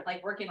it.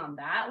 Like working on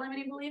that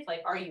limiting belief,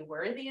 like, are you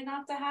worthy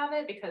enough to have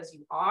it? Because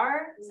you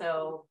are.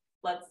 So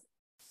let's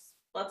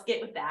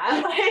get with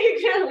that.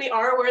 Like we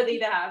are worthy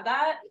to have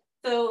that.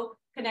 So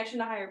connection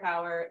to higher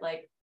power,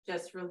 like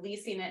just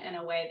releasing it in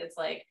a way that's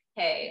like,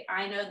 hey,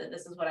 I know that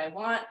this is what I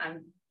want.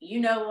 You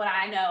know what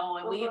I know,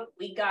 and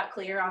we got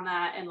clear on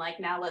that, and like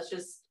now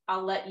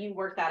I'll let you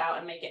work that out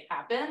and make it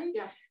happen.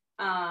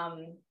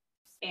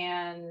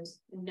 And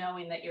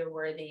knowing that you're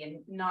worthy,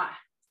 and not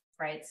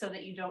right, so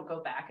that you don't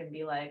go back and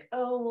be like,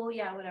 oh well,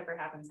 yeah, whatever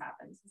happens.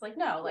 It's like,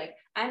 no, like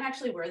I'm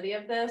actually worthy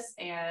of this,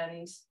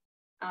 and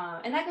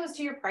that goes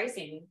to your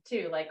pricing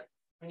too. Like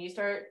if you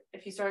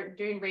start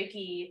doing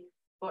Reiki,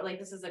 or like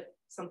this is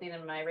something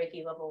in my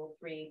Reiki level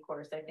 3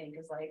 course, I think,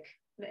 is like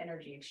the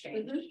energy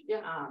exchange.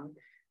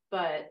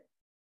 But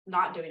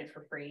not doing it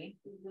for free.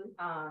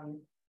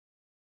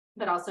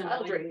 But also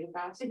not draining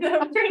fast.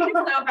 Draining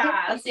so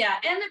fast.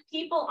 And the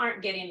people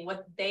aren't getting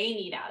what they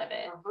need out of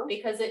it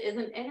because it is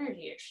an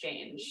energy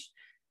exchange.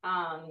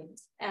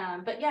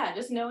 But yeah,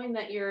 just knowing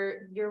that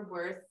you're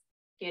worth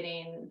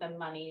getting the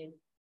money,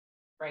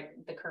 right,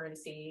 the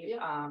currency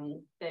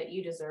that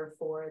you deserve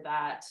for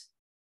that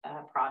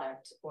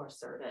product or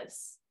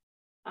service.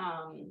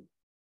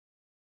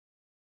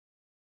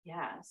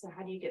 So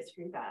how do you get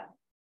through that?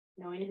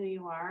 Knowing who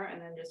you are,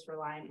 and then just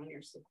relying on your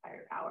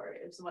higher power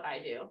is what I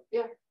do.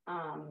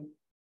 And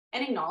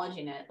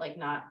acknowledging it, like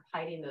not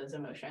hiding those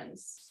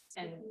emotions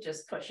and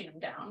just pushing them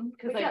down,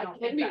 because I don't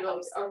think that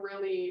helps. A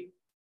really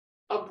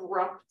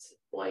abrupt,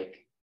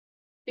 like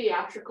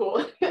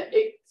theatrical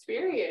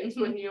experience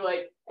when you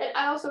like, And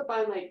I also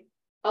find like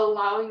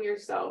allowing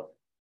yourself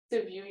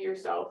to view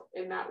yourself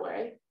in that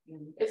way.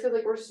 It's because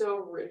like we're so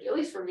rigid, at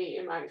least for me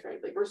in my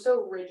experience, like we're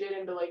so rigid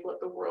into like what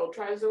the world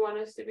tries to want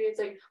us to be. It's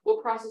like we'll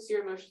process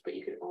your emotions, but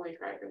you can only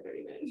cry for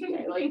 30 minutes.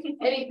 Okay? Like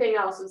anything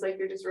else is like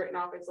you're just written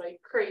off as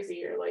like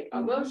crazy or like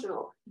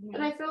emotional.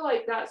 And I feel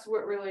like that's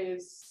what really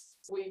is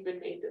we've been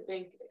made to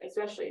think,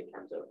 especially in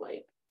terms of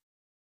like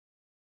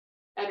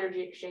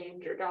energy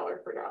exchange or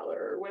dollar for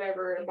dollar or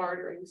whatever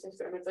bartering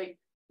system. It's like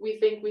we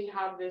think we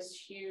have this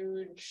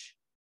huge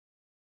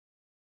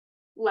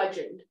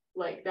legend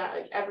like that,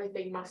 like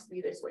everything must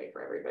be this way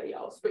for everybody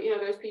else. But you know,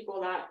 there's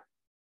people that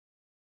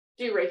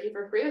do Reiki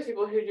for free. There's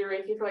people who do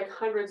Reiki for like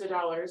hundreds of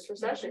dollars for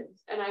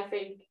sessions. And I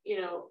think,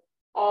 you know,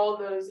 all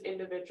those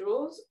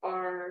individuals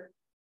are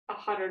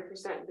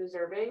 100%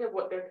 deserving of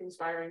what they're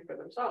conspiring for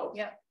themselves.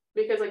 Yeah.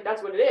 Because like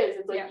that's what it is.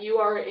 It's like you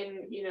are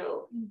in, you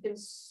know,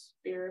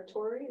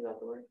 conspiratory, is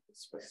that the word?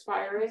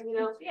 Conspiring, you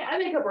know? Yeah. I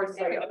make up words.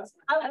 I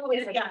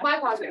always,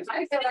 My podcast. I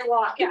say that a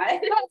lot. Yeah. I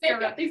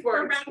make up these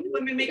words.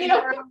 Women making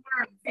up their own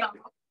words. So.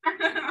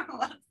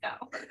 Let's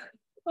go.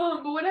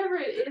 But whatever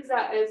it is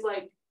that is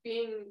like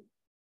being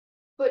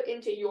put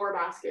into your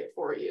basket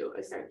for you,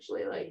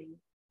 essentially, like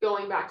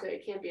going back to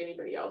it can't be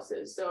anybody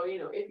else's. So, you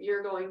know, if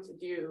you're going to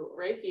do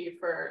Reiki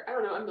for, I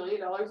don't know, $1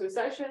 million a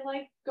session,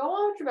 like go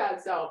on with your bad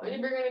self. And if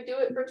you're going to do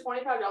it for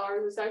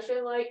 $25 a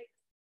session, like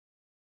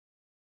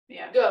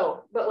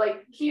go. But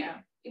like keep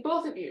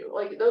both of you,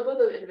 like both of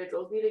those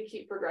individuals need to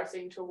keep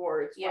progressing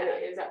towards what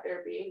it is that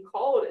they're being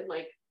called and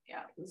like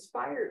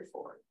inspired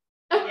for.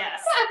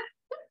 Yes.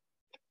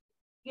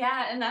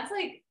 Yeah, and that's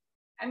like,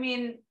 I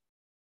mean,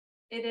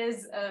 it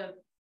is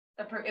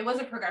it was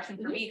a progression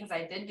for me because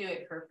I did do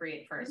it for free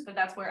at first, but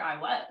that's where I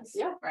was.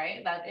 Yeah.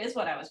 Right. That is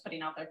what I was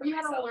putting out there for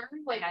myself. You had to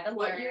learn, like, I had to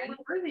learn what you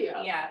were worthy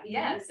of. Yeah.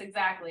 Yes.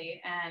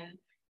 Exactly. And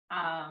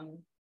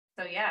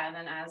so yeah, and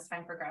then as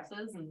time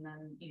progresses, and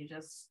then you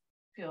just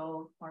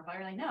feel more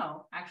fire, like,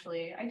 no,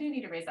 actually, I do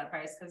need to raise that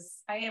price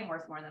because I am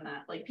worth more than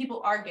that. Like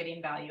people are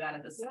getting value out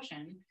of this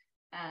session,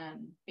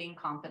 and being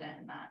confident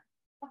in that.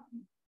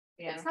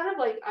 Yeah. It's kind of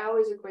like, I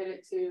always equate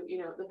it to, you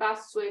know, the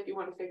fastest way if you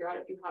want to figure out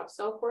if you have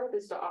self-worth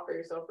is to offer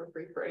yourself for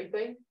free for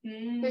anything.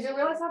 Because you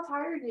realize how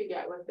tired you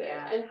get with it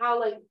and how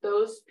like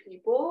those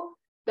people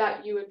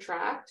that you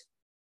attract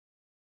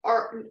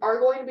are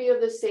going to be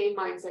of the same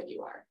mindset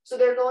you are. So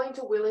they're going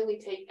to willingly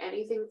take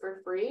anything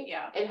for free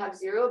and have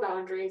zero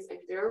boundaries and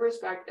zero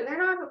respect. And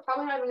they're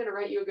probably not even going to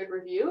write you a good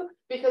review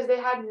because they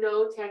had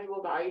no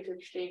tangible value to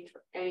exchange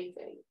for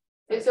anything.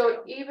 And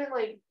so even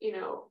like, you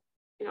know,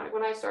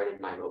 when I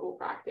started my mobile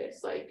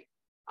practice, like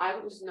I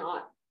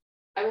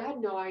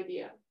had no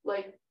idea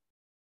like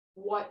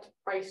what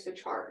price to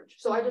charge.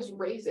 So I just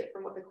raised it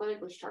from what the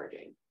clinic was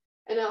charging.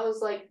 And I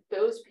was like,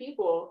 those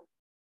people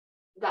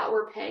that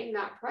were paying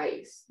that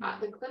price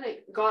at the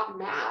clinic got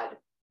mad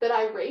that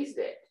I raised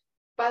it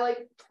by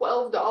like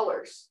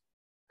 $12.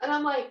 And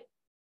I'm like,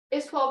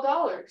 it's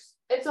 $12.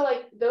 And so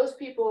like those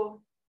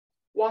people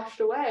washed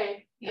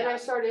away and I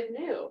started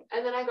new.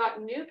 And then I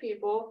got new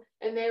people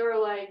and they were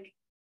like,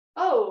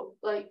 oh,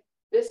 like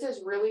this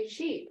is really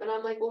cheap. And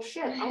I'm like, well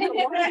shit, I don't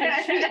want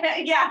to be cheap.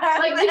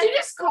 Like, did you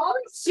just call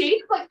it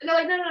cheap? Like, and they're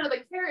like, no,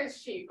 the care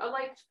is cheap. I'm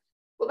like,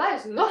 well, that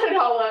is not at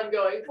all what I'm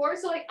going for.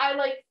 So like I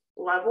like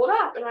leveled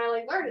up and I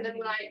like learned. And then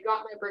when I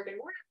got my brick and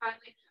mortar,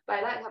 finally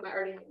by that time I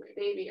already had my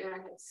baby and I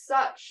had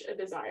such a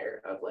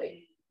desire of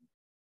like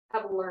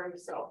have learned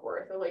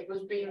self-worth or like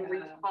was being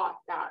retaught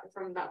that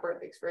from that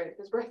birth experience,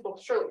 because birth will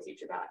surely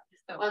teach you that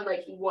on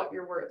like what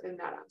you're worth in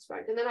that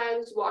aspect. And then I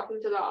was walking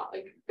to the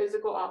like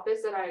physical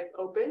office that I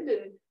opened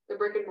and the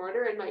brick and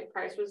mortar, and my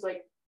price was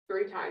like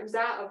 3 times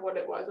that of what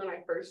it was when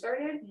I first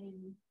started,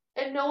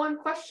 and no one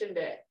questioned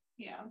it.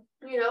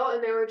 You know,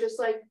 and they were just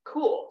like,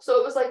 cool. So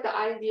it was like the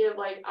idea of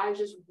like I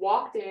just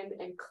walked in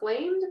and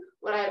claimed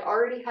what I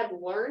already had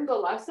learned the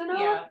lesson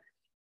of,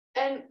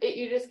 and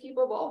you just keep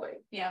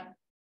evolving.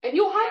 And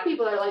you'll have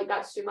people that are like,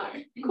 that's too much.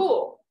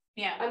 Cool.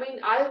 I mean,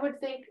 I would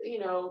think, you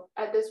know,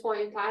 at this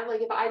point in time,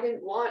 like if I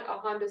didn't want a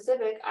Honda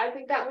Civic, I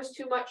think that was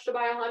too much to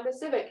buy a Honda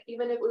Civic,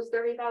 even if it was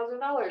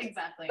 $30,000.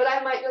 Exactly. But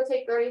I might go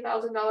take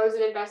 $30,000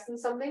 and invest in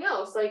something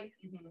else. Like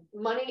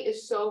money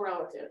is so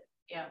relative.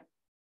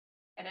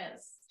 It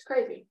is. It's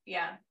crazy.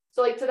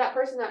 So like to that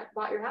person that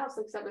bought your house,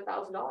 like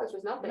 $7,000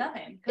 was nothing.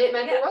 It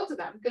meant the world to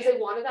them because they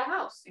wanted that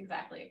house.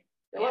 Exactly.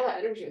 They want that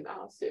energy in the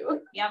house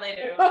too. Yeah, they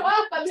do.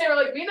 And they were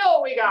like, we know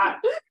what we got.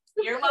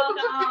 You're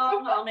welcome.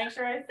 I'll make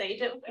sure I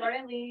sage it before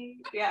I leave.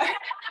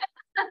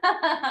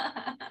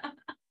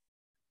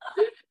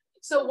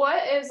 So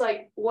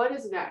what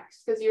is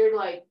next? Because you're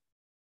like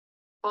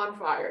on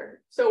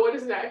fire. So what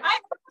is next?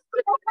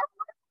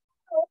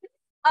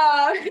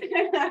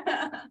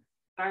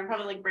 I'm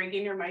probably like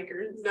breaking your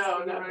micers.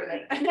 No.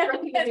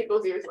 Breaking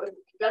people's ears. Like,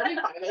 that'd be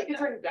fine. I can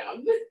turn it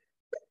down.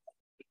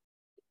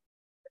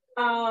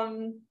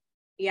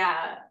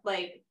 Yeah,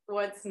 like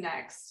what's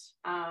next?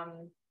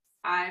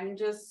 I'm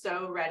just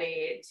so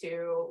ready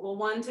to, well,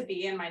 one, to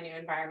be in my new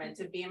environment,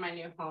 to be in my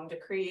new home, to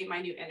create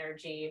my new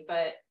energy,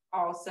 but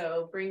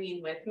also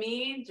bringing with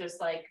me just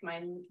like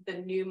the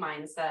new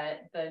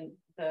mindset,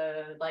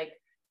 the like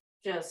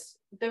just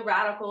the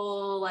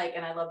radical, like,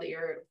 and I love that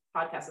your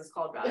podcast is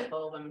called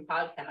Radical Women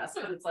Podcast,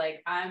 but it's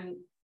like I'm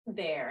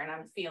there and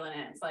I'm feeling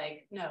it. It's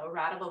like, no,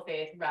 radical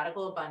faith,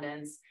 radical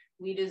abundance.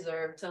 We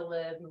deserve to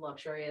live in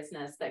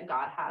luxuriousness that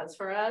God has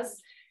for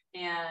us.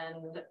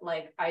 And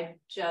like, I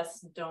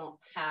just don't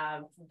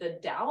have the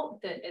doubt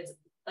that it's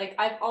like,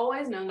 I've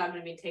always known that I'm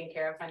going to be taken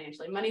care of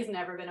financially. Money's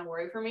never been a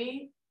worry for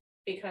me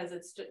because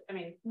it's just, I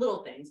mean,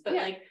 little things, but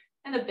like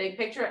in the big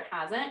picture, it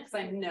hasn't, because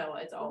I know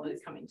it's always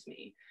coming to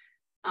me.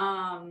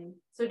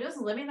 So just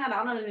living that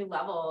out on a new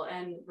level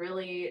and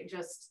really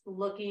just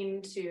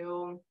looking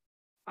to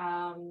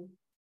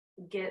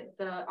get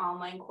the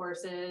online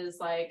courses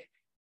like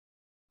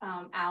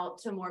out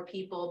to more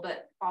people,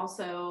 but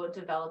also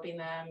developing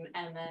them.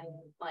 And then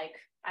like,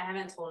 I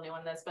haven't told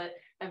anyone this, but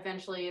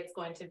eventually it's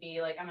going to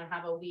be like, I'm gonna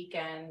have a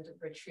weekend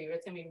retreat.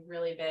 It's gonna be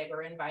really big.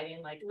 We're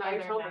inviting like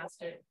other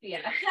masters.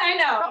 Yeah, I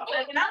know,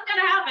 but not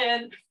gonna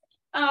happen.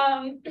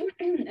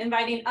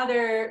 Inviting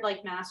other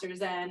like masters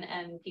in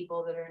and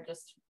people that are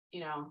just, you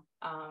know,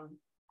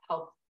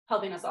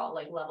 helping us all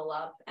like level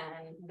up,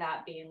 and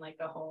that being like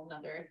a whole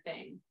nother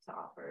thing to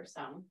offer.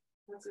 So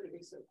that's gonna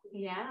be so cool.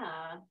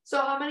 Yeah.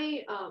 So how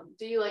many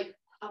do you like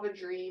have a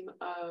dream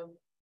of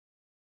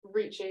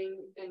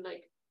reaching and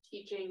like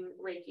teaching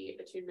Reiki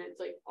attunements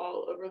like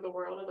all over the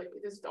world? Like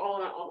this is all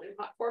on an online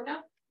platform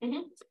now?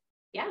 Mm-hmm.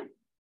 Yeah,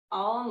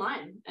 all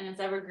online, and it's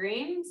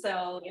evergreen,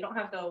 so you don't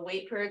have to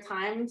wait for a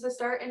time to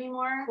start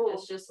anymore. Cool.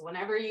 It's just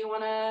whenever you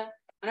want to,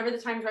 whenever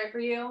the time's right for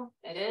you,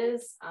 it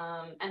is.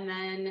 And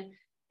then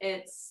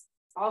it's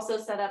also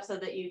set up so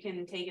that you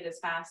can take it as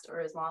fast or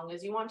as long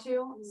as you want to.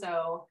 Mm-hmm.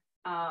 So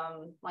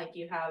like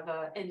you have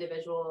a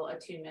individual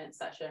attunement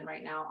session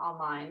right now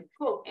online.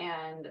 Cool.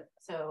 And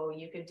so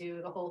you could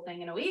do the whole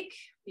thing in a week.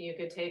 You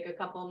could take a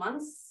couple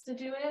months to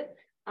do it.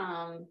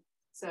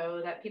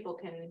 So that people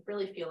can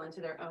really feel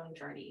into their own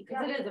journey.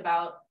 Because it is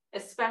about,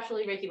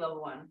 especially Reiki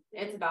level 1,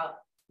 it's about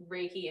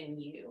Reiki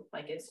and you.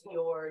 Like it's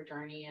your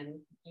journey and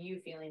you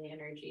feeling the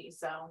energy.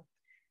 So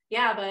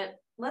yeah, but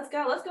let's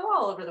go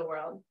all over the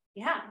world.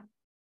 Yeah.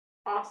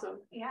 Awesome.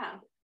 Yeah.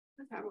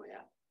 Okay, well,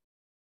 yeah.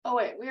 Oh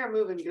wait, we are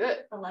moving good.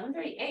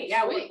 11:38.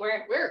 Yeah,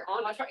 we're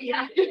on.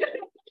 Yeah, we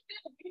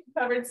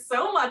covered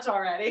so much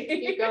already.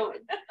 Keep going.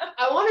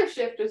 I want to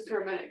shift just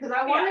for a minute because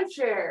I want to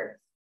share,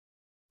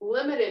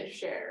 limited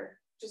share,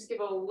 just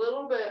give a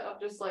little bit of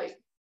just like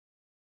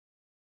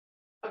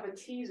of a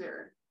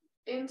teaser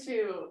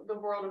into the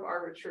world of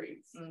our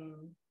retreats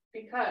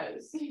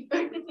because.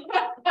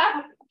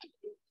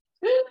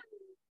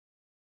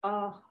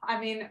 Oh, I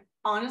mean,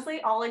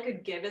 honestly, all I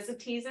could give is a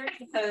teaser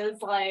because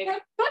like.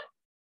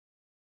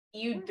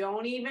 You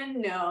don't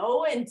even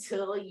know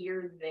until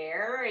you're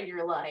there and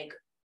you're like,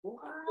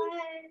 what?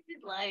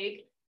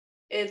 Like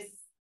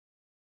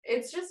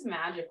it's just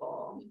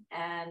magical.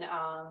 And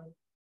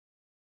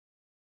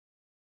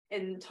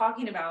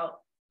talking about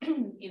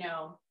you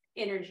know,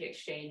 energy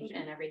exchange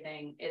and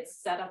everything,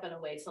 it's set up in a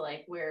way to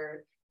like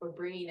where we're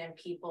bringing in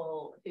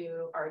people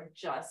who are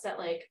just at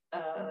like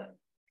a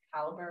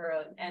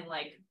caliber and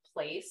like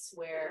place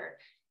where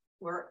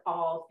we're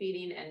all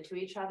feeding into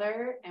each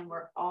other and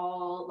we're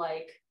all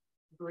like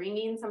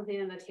bringing something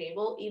to the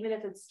table, even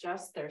if it's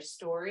just their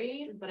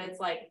story, but it's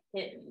like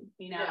hidden,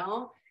 you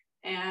know?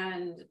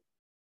 And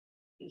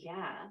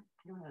yeah,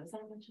 I don't know, is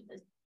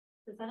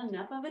that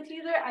enough of a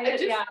teaser? I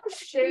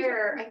just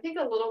share, I think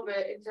a little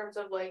bit in terms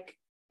of like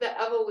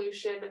the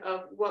evolution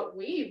of what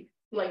we've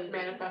like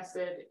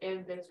manifested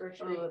in this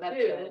retreat too.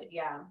 Good.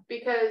 Yeah.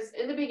 Because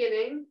in the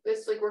beginning,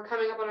 this like we're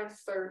coming up on our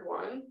 3rd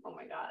one. Oh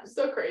my God.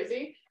 So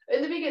crazy.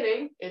 In the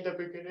beginning, yeah.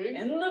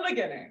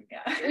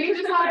 We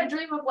just had a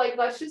dream of like,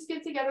 let's just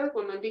get together with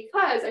women,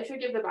 because I should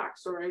give the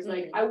backstories.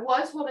 Like I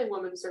was holding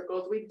women's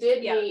circles. We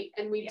did meet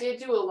and we did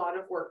do a lot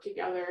of work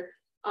together.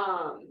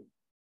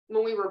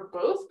 When we were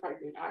both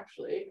pregnant,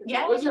 actually.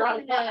 Yeah. That was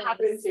around that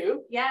happened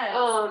too.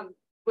 Yeah.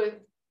 With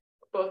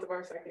both of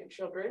our second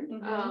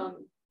children.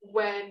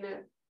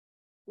 When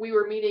we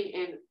were meeting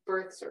in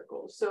birth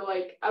circles. So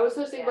like I was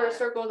hosting birth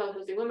circles, I was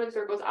hosting women's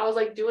circles. I was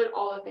like doing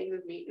all the things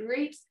with meet and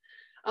greets.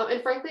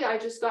 And frankly, I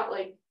just got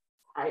like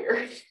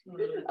tired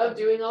of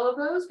doing all of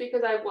those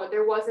because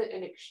there wasn't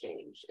an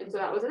exchange. And so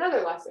that was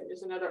another lesson,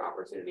 just another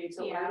opportunity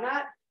to learn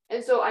that.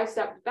 And so I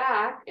stepped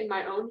back in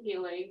my own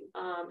healing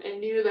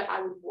and knew that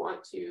I would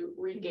want to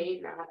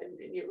regain that and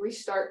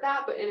restart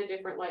that, but in a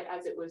different light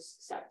as it was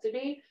set to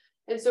be.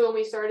 And so when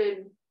we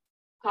started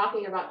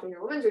talking about doing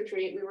a women's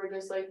retreat, we were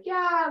just like,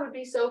 yeah, it would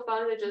be so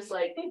fun to just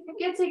like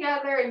get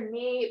together and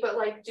meet, but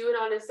like do it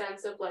on a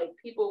sense of like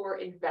people were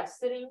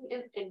investing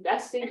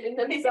in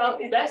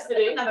themselves,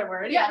 another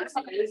word. Yeah, it's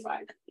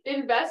fine.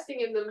 Investing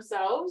in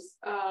themselves,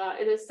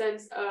 in a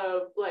sense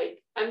of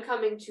like, I'm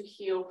coming to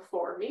heal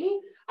for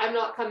me. I'm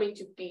not coming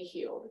to be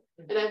healed.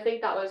 And I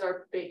think that was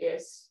our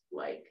biggest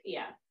like,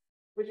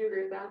 would you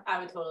agree with that?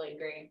 I would totally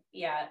agree.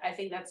 Yeah, I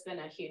think that's been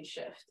a huge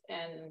shift.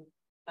 And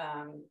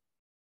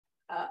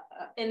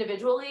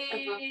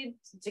individually,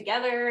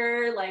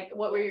 together, like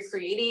what were you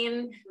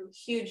creating?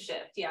 Huge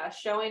shift. Yeah.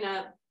 Showing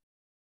up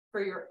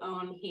for your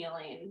own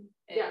healing.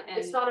 Yeah. And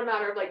it's not a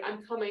matter of like,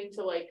 I'm coming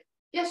to like,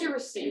 yes, you're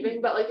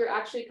receiving, but like you're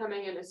actually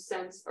coming in a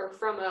sense or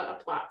from a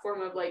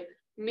platform of like,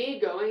 me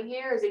going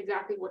here is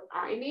exactly what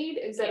I need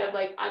instead of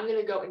like, I'm going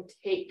to go and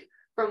take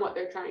from what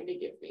they're trying to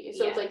give me.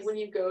 So it's like when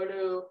you go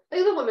to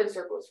like the women's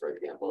circles, for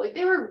example, like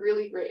they were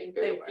really great and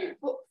very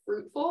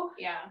fruitful.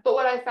 Yeah. But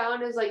what I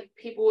found is like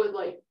people would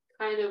like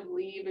kind of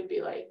leave and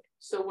be like,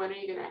 so when are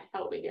you gonna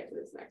help me get to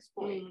this next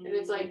point? And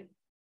it's like,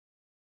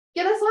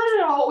 yeah, that's not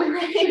at all what we were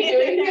actually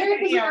doing here,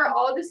 because we were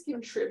all just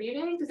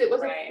contributing because it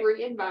was a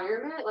free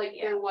environment. Like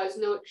there was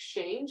no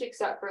exchange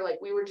except for like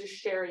we were just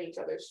sharing each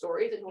other's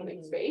stories and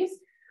holding space,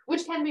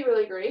 which can be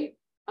really great.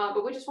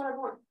 But we just wanted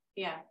more.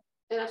 Yeah.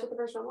 And that's what the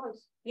first one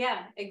was.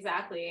 Yeah,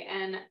 exactly.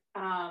 And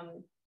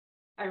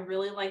I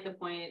really like the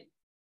point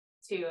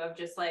too of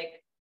just like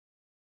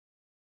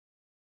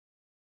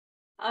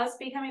us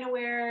becoming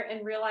aware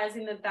and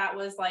realizing that that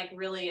was like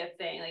really a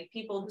thing. Like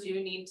people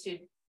do need to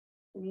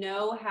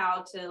know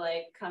how to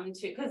like come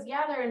to, because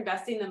they're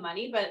investing the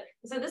money, but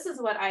so this is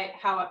what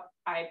how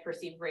I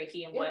perceive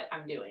Reiki and what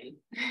I'm doing.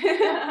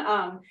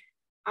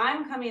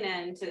 I'm coming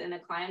in to, and the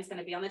client's going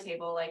to be on the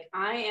table. Like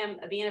I am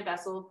being a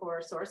vessel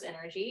for source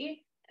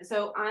energy.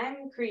 So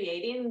I'm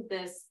creating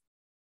this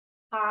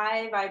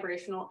high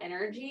vibrational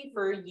energy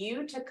for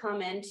you to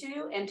come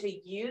into and to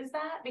use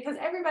that, because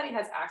everybody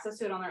has access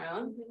to it on their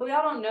own, but we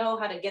all don't know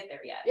how to get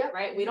there yet,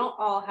 right? We don't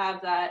all have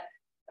that.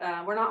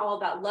 We're not all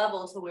at that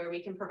level to where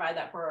we can provide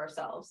that for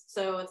ourselves.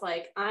 So it's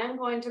like, I'm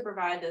going to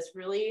provide this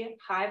really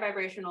high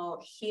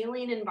vibrational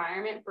healing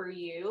environment for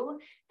you.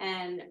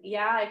 And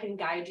I can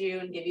guide you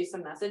and give you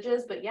some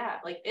messages, but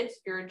like it's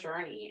your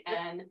journey.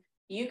 And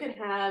you could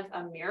have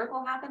a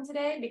miracle happen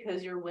today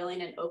because you're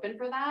willing and open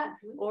for that,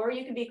 or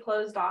you could be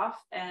closed off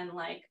and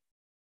like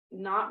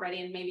not ready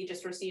and maybe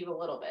just receive a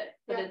little bit.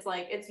 But it's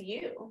like, it's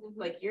you,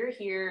 like you're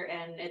here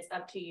and it's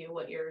up to you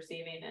what you're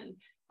receiving. And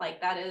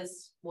like, that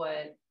is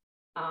what,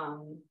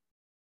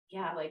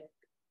 like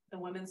the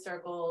women's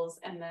circles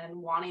and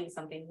then wanting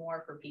something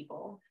more for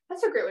people.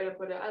 That's a great way to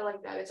put it. I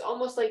like that. It's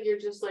almost like you're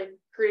just like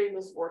creating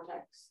this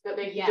vortex that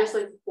they can just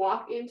like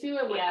walk into,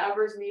 and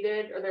whatever's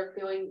needed or they're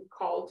feeling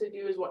called to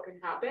do is what can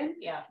happen.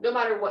 No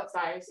matter what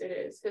size it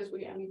is, because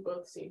we've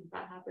both seen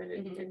that happen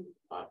in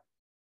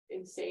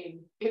insane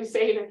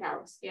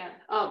accounts.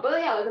 But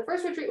like the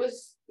first retreat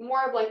was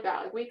more of like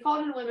that. Like we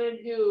called in women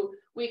who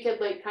we could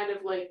like kind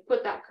of like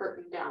put that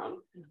curtain down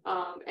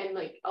and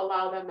like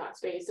allow them that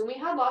space. And we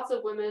had lots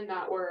of women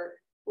that were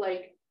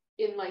like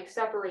in like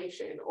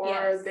separation,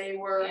 or they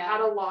were had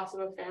a loss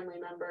of a family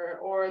member,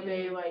 or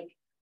they like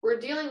were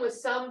dealing with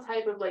some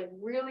type of like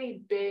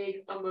really big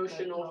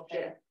emotional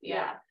shift.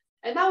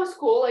 And that was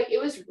cool. Like it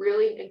was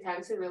really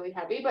intense and really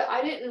heavy, but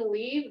I didn't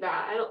leave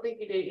that. I don't think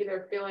you did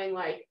either, feeling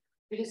like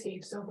we just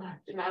gave so much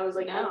and I was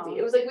like empty.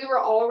 It was like we were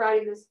all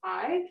riding this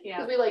high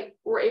because we like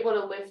were able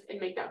to lift and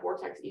make that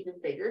vortex even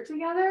bigger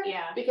together.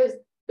 Because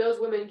those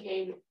women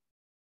came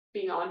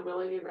beyond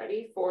willing and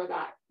ready for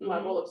that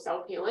level of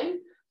self-healing.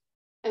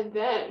 And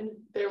then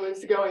there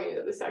was going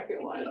into the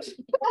second one,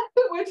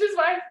 which is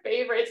my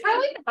favorite. It's kind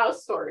of like a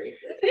house story.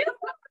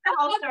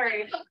 A house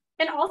story.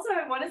 And also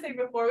I want to say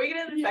before we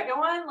get into the second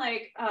one,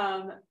 like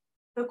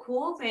the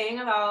cool thing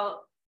about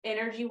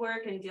energy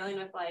work and dealing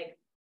with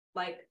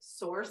like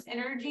source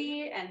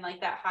energy and like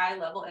that high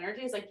level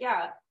energy is like,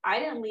 I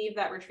didn't leave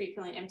that retreat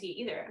feeling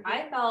empty either.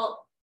 I felt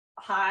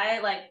high,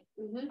 like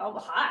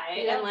high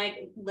and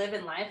like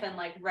living life and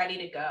like ready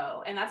to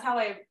go. And that's how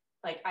I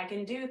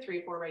can do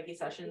 3-4 Reiki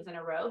sessions in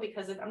a row,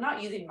 because if I'm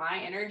not using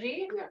my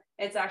energy,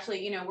 it's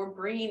actually, we're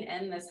bringing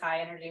in this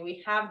high energy.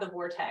 We have the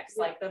vortex,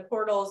 like the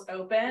portals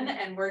open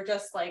and we're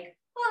just like,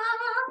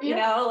 you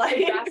know, like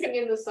basking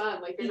in the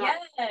sun. Like you're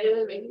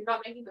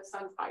not making the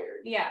sun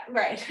tired.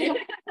 Right.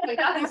 Like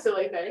that's a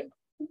silly thing.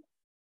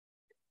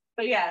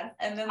 But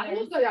and then I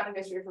just go down in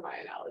history for my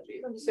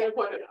analogies. I'm just gonna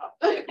point it out.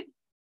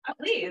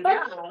 Please,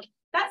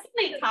 that's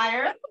something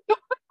tired.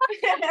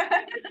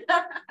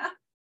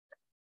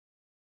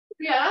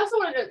 I also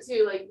want to note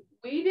too, like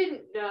we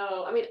didn't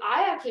know. I mean,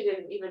 I actually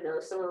didn't even know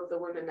some of the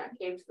women that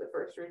came to the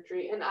first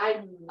retreat, and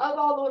of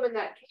all the women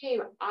that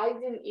came, I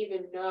didn't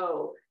even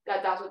know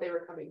that that's what they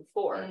were coming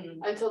for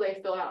until they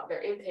filled out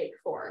their intake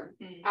form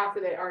after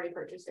they already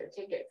purchased their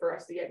ticket for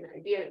us to get an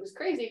idea. And it was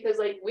crazy because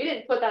like we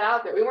didn't put that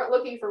out there. We weren't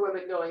looking for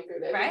women going through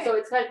this. And so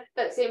it's kind of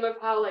that same of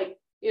how like,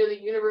 the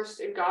universe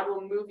and God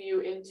will move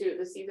you into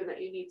the season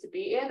that you need to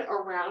be in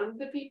around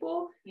the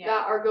people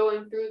that are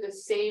going through the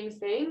same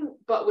thing,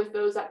 but with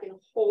those that can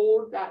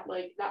hold that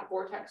like that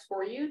vortex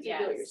for you to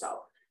do it yourself.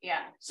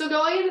 So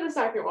going into the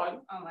second one,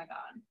 oh my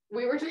God,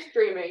 we were just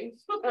dreaming.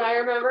 And I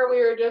remember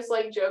we were just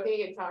like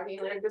joking and talking.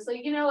 We were just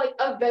like,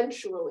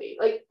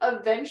 like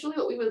eventually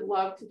what we would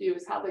love to do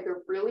is have like a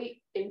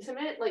really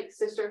intimate like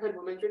sisterhood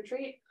women's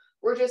retreat.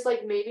 We're just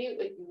like maybe,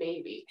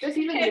 just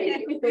even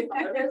maybe,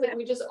 like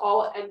we just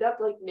all end up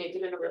like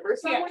naked in a river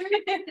somewhere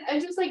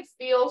and just like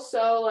feel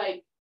so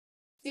like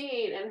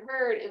seen and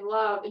heard and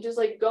loved, and just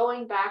like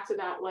going back to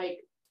that like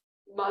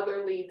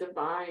motherly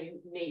divine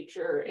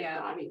nature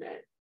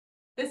embodiment.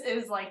 This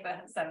is like the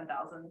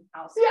 7,000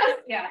 house. Yes.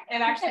 Yeah,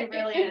 it actually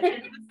really is.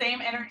 It's the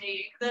same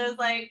energy. There's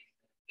like,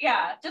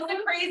 yeah, just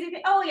a crazy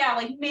thing. Oh yeah,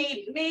 like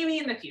maybe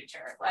in the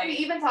future. Like we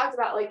even talked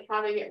about like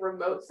having it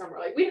remote somewhere.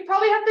 Like we'd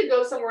probably have to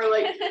go somewhere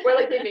like where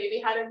like they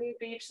maybe had a new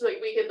beach, so like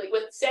we could like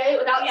stay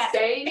without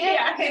saying it.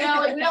 Yeah. You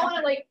know, like we don't want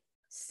to like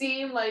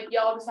seem like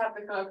y'all just have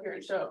to come up here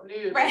and show up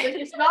nude. Right. Like,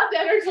 it's not the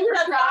energy you're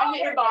trying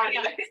to embody.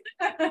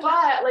 Yeah.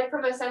 But like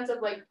from a sense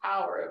of like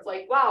power of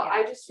like, wow,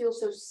 I just feel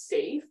so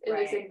safe in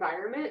this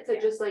environment to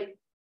just like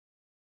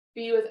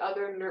be with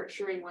other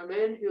nurturing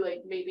women who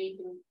like maybe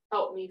can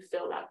help me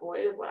fill that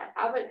void of what I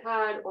haven't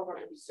had or what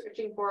I'm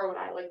searching for, what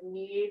I like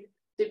need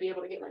to be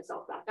able to get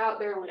myself back out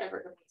there, whatever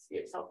capacity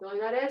of self-healing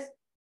that is.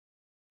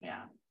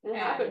 Yeah. And it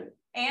happened.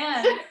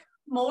 And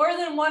more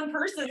than one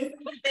person,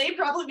 they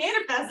probably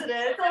manifested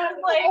it. So I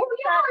was like, oh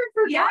yeah, I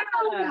forgot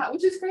about that,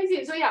 which is crazy.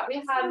 And so yeah,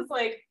 we had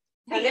like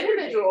 10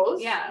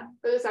 individuals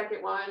for the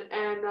second one,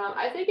 and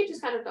I think it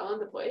just kind of fell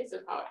into place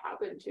of how it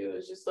happened too. It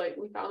was just like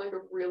we found like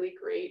a really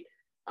great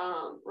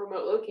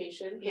remote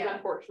location, because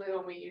unfortunately the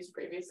one we used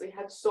previously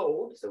had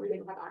sold, so we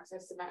didn't have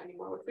access to that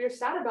anymore, which we were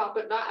sad about,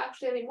 but not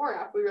actually anymore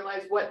after we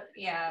realized what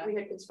we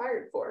had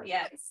conspired for.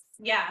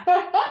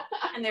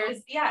 And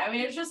there's I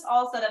mean, it was just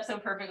all set up so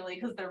perfectly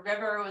because the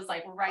river was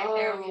like right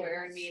there where we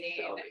were meeting,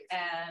 so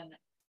and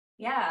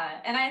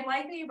and I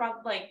like that you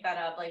brought like that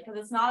up, like because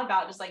it's not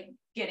about just like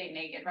getting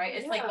naked, right?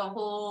 It's like the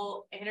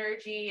whole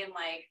energy and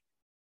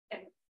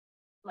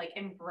like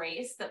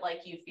embrace that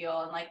like you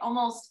feel, and like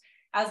almost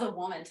as a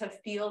woman to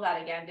feel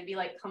that again, to be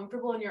like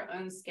comfortable in your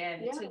own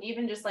skin, to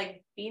even just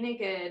like be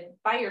naked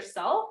by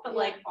yourself, but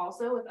like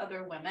also with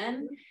other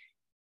women.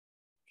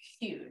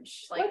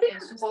 Huge. Like, I think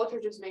culture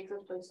just makes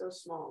us play so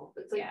small.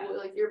 It's like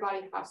like your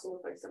body has to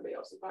look like somebody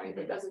else's body. If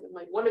it doesn't, then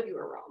like one of you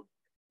are wrong.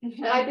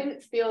 And I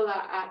didn't feel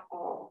that at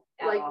all.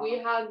 We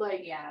had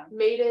like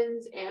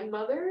maidens and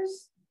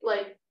mothers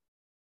like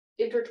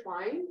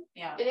intertwined.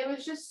 And it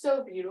was just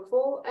so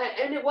beautiful.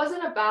 And it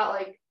wasn't about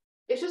like,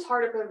 it's just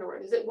hard to put into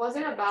words. It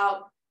wasn't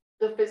about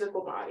the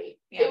physical body.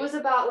 It was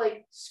about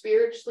like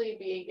spiritually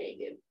being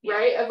naked,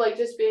 right? Of like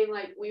just being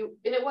like and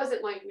it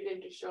wasn't like we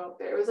didn't just show up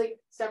there. It was like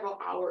several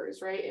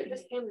hours, right? It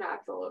just came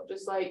natural of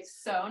just like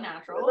so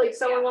natural. Like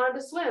someone wanted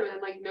to swim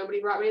and like nobody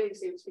brought bathing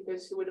suits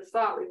because who would have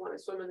thought we'd want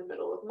to swim in the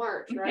middle of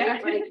March,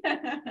 right? Like,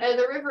 and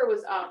the river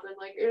was up, and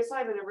like it's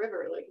not even a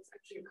river, like it's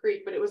actually a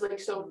creek, but it was like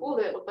so full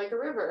that it looked like a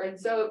river. And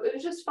so it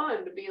was just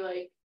fun to be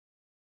like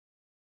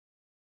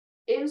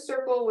in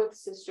circle with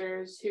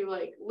sisters who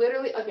like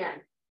literally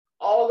again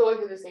all going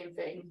through the same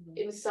thing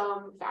in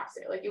some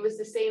facet. Like it was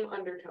the same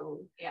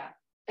undertone.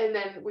 And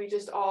then we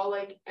just all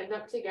like end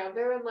up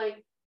together, and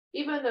like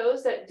even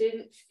those that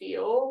didn't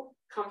feel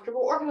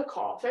comfortable or the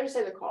call, should I just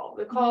say the call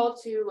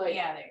to like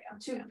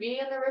to be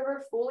in the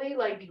river fully,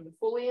 like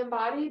fully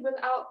embodied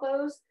without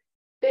clothes,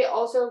 they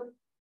also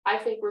I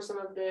think were some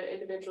of the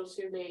individuals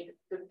who made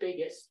the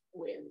biggest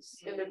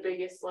wins and the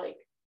biggest like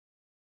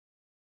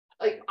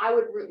I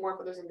would root more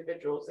for those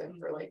individuals than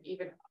for like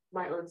even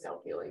my own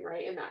self-healing,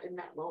 right? In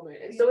that moment.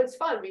 And so it's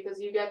fun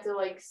because you get to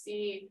like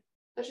see,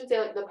 I should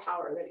say like the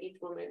power that each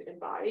woman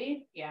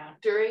embodied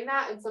during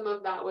that. And some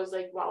of that was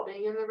like while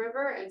being in the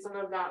river, and some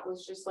of that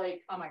was just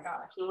like, oh my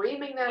gosh,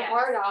 screaming their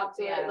heart out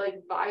to it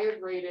like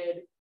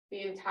vibrated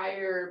the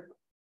entire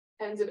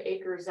tens of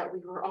acres that we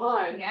were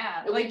on.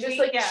 And like we just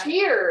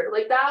cheered.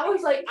 Like that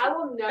was like, I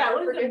will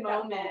never forget that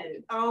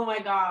moment. Oh my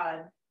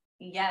God.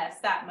 Yes,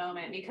 that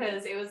moment,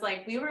 because it was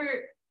like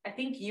I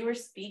think you were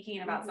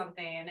speaking about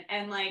something,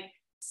 and like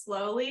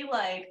slowly,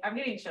 like I'm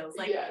getting chills.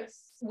 Like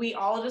we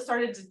all just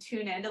started to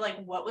tune into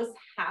like what was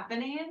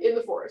happening in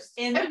the forest.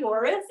 And we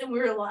were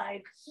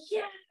like,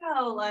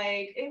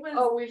 like it was.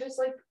 Oh, we just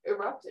like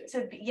erupted.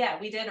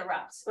 We did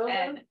erupt,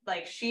 and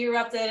like she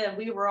erupted, and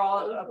we were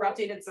all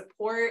erupting in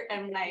support,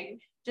 and like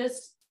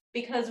just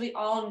because we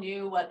all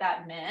knew what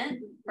that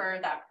meant for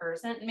that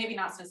person, maybe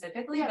not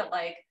specifically, but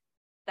like.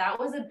 That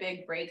was a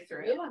big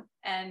breakthrough,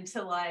 and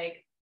to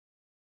like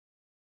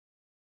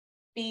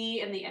be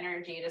in the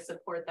energy to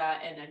support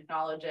that and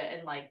acknowledge it,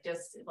 and like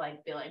just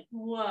like be like,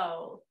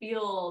 whoa,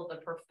 feel the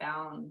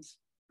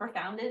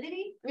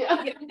profundity.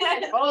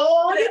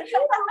 Oh,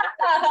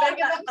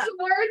 making up some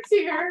words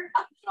here.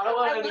 I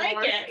like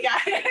it.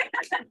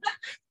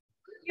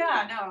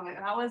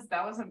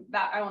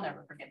 That I will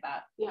never forget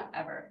that.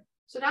 Ever.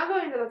 So now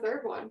going to the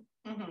third one,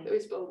 that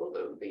we spilled a little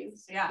bit of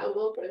beans. A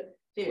little bit.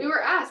 Dude. We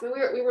were asked. We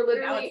were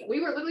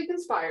literally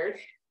conspired.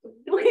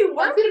 We were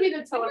going to be the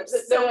inspired.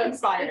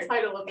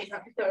 Title of this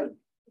episode.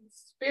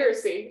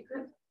 Conspiracy.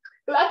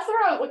 That's the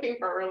word I was looking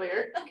for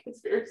earlier.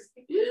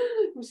 Conspiracy.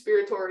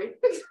 Conspiratory.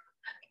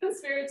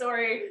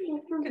 Conspiratory.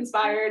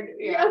 Conspired.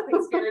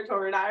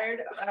 Conspiratory. I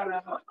don't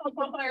know.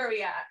 Where are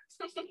we at?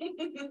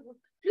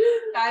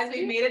 Guys,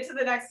 we've made it to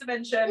the next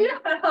dimension.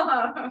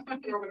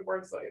 Roman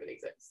words don't even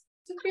exist.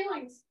 Just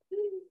feelings.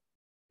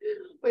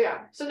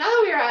 But so now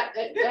that we are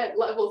at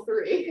level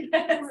 3,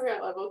 we're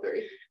at level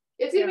 3.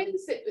 It's gonna be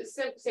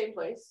the same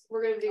place.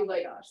 We're gonna do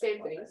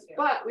same things,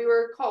 but we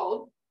were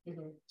called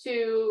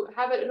to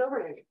have it an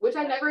overnight, which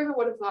I never even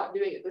would have thought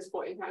doing at this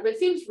point in time. It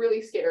seems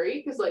really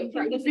scary because like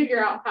trying to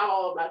figure out how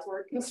all of that's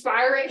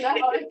conspiring that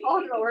how it's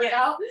all gonna work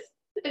out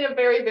in a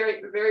very,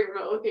 very, very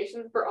remote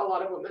location for a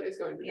lot of women is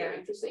going to be very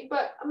interesting.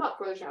 But I'm up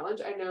for the challenge.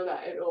 I know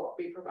that it'll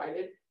be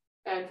provided.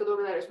 And for the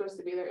women that are supposed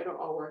to be there, it'll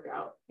all work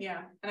out.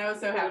 Yeah. And I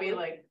was so happy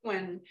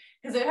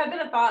because it had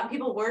been a thought,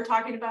 people were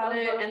talking about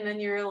it, and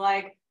then you're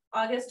like,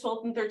 August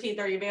 12th and 13th,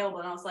 are you available?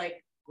 And I was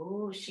like,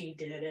 oh, she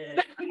did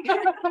it.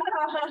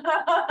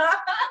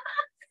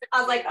 I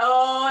was like,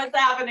 oh, it's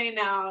happening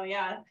now.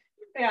 Yeah.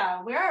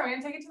 Yeah, we are. We're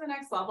gonna take it to the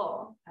next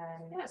level.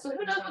 And so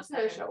who knows what's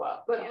gonna show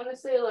up? But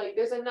honestly, like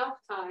there's enough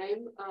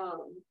time.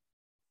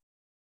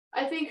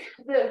 I think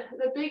the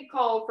big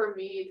call for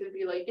me to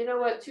be like, you know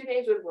what, 2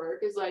 days would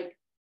work is like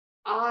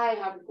I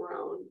have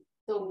grown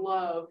to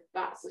love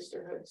that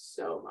sisterhood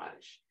so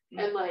much.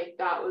 And like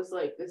that was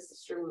like the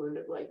sister wound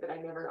of like that I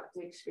never got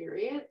to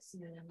experience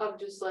of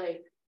just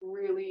like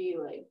really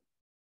like,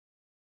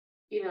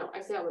 you know,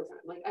 I say all the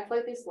time, like I feel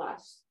like this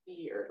last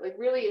year, like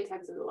really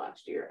intense in the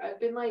last year, I've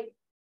been like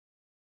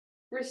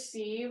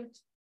received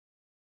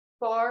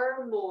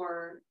far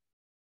more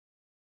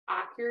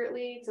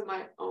accurately to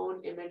my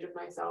own image of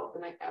myself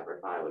than I ever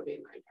thought I would be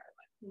in my entire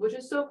life, which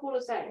is so cool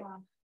to say.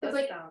 It's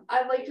like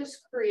I've like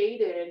just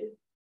created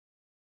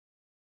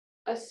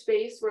a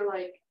space where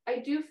like I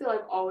do feel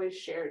I've always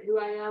shared who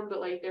I am, but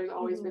like there's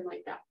always been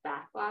like that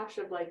backlash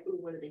of like, ooh,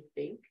 what do they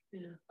think?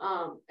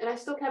 And I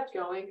still kept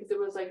going because it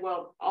was like,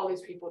 well, all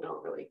these people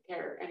don't really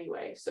care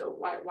anyway, so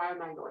why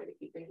am I going to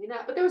keep thinking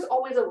that? But there was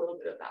always a little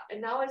bit of that,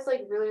 and now it's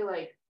like really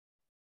like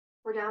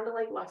we're down to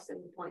like less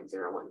than 0.01%.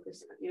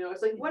 You know,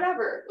 it's like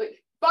whatever,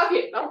 like fuck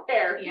it, I don't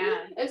care.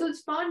 Yeah. And so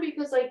it's fun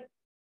because like,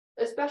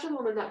 especially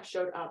women that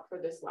showed up for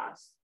this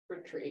last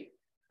retreat,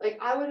 like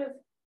I would have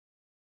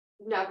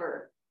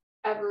never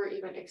ever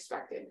even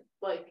expected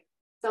like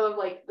some of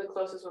like the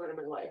closest women in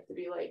my life to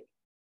be like,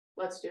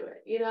 let's do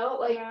it, you know,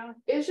 like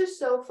it's just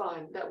so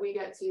fun that we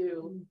get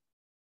to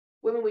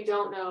women we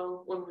don't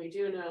know, women we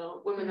do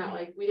know, women that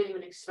like we didn't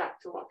even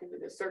expect to walk into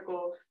this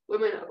circle,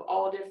 women of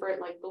all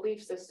different like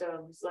belief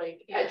systems,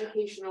 like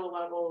educational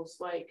levels,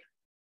 like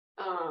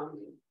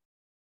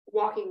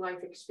walking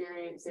life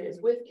experiences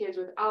with kids,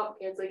 without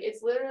kids, like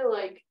it's literally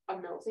like a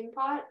melting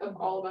pot of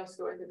all of us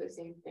going through the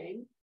same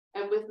thing.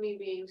 And with me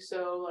being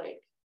so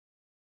like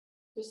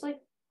just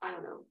like, I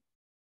don't know,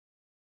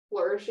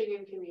 flourishing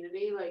in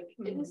community, like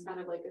it is kind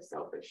of like a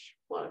selfish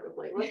plug of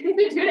like, let's do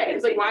 2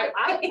 days. Like why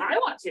I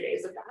want 2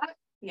 days of that.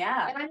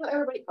 Yeah. And I know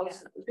everybody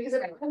else knows, because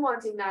if I'm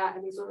wanting that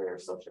and these women are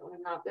still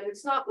showing up, then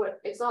it's not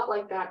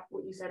like that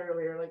what you said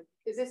earlier, like,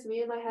 is this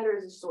me in my head or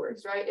is it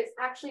source, right? It's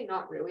actually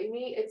not really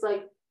me. It's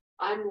like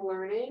I'm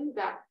learning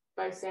that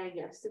by saying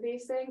yes to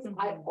these things,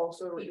 I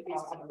also reap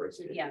these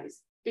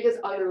opportunities. Because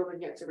other women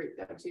get to reap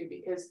them too.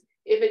 Because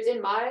if it's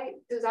in my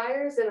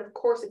desires, then of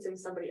course it's in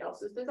somebody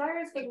else's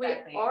desires. Because we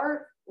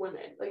are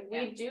women, like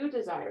we do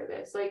desire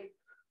this. Like,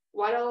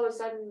 why all of a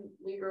sudden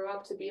we grow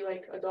up to be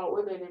like adult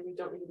women and we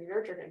don't need to be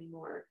nurtured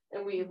anymore,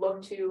 and we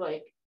look to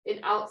like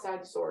an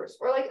outside source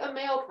or like a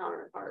male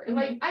counterpart? And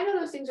like I know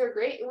those things are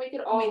great, and we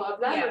can all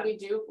love them, and we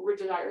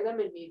desire them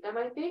and need them,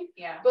 I think.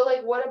 But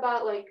like, what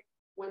about like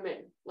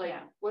women? Like,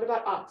 what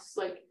about us?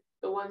 Like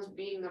the ones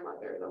being the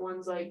mother, the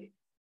ones like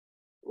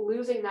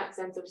losing that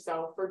sense of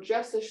self for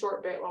just a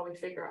short bit while we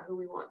figure out who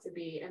we want to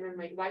be. And then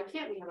like, why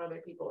can't we have other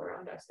people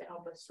around us to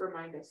help us,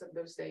 remind us of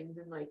those things,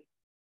 and like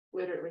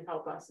literally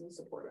help us and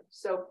support us?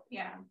 So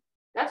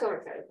that's what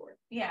I'm excited for.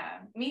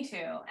 Me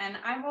too. And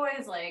I've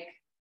always like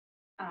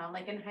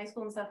in high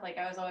school and stuff, like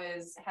I was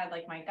always had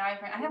like my guy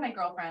friend, I had my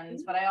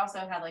girlfriends, but I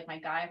also had like my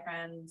guy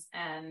friends,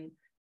 and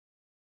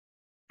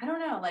I don't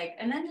know, like,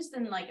 and then just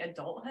in like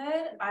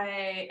adulthood,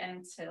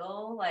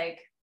 until like,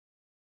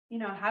 you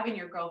know, having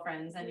your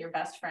girlfriends and your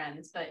best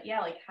friends, but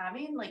like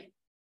having like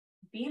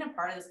being a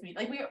part of this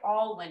community, like we're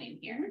all winning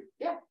here.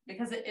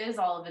 Because it is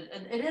all of it.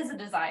 It is a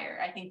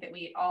desire, I think, that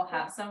we all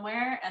have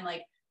somewhere. And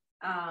like,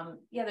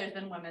 there's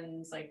been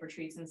women's like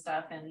retreats and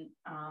stuff, and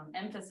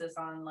emphasis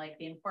on like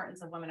the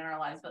importance of women in our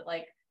lives, but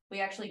like we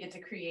actually get to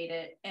create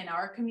it in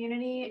our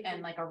community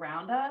and like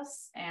around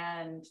us,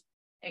 and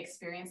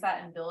experience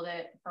that and build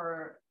it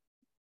for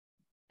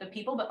the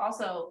people, but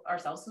also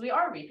ourselves, because we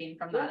are reaping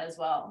from that as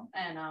well.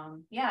 And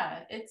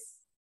it's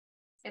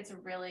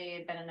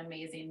really been an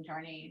amazing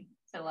journey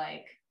to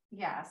like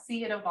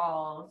see it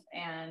evolve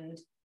and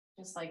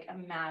just like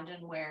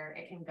imagine where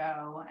it can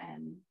go,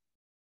 and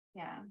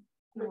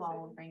who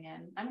all will bring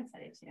in. I'm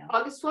excited too.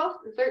 August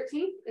 12th and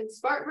 13th in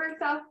Spartanburg,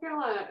 South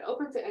Carolina,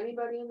 open to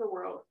anybody in the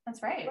world.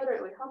 That's right.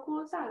 Literally, how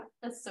cool is that?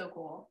 That's so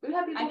cool. We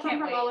had people come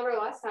from all over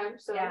last time,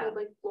 so we had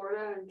like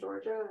Florida and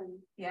Georgia,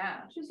 and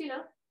just, you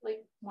know,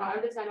 like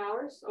 5 to 10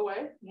 hours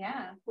away.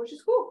 Which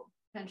is cool.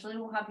 Eventually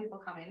we'll have people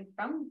coming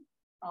from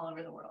all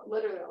over the world.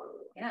 Literally all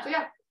over the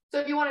world. So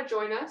if you want to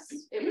join us,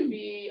 it would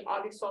be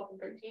August 12th and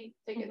 13th.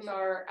 Tickets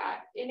are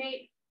at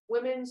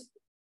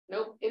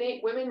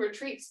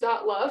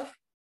innatewomenretreats.love.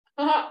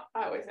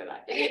 I always say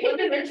that.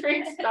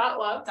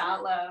 Womenretreats.love.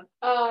 .love.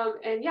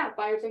 And yeah,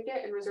 buy your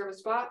ticket and reserve a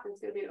spot. It's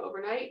gonna be an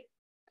overnight,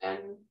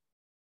 and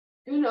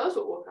who knows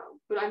what will come,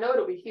 but I know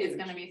it'll be huge. It's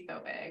gonna be so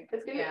big.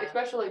 It's gonna,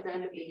 especially like the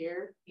end of the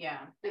year.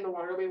 Yeah. And the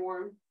water will be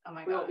warm. Oh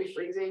my god. We won't be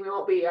freezing. We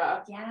won't be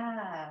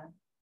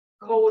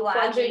cold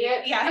plunging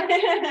it. Yeah.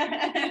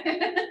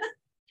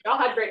 We all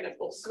had great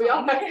nipples. We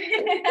all had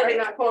during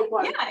that cold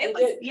plunge. Yeah, it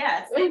was.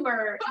 Yes, we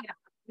were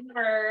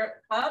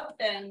up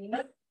and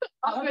running.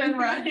 I don't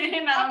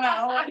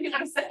know what you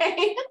gonna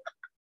say.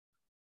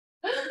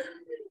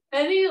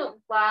 Any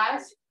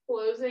last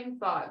closing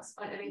thoughts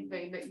on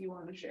anything that you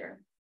want to share?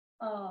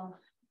 Oh,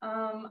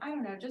 I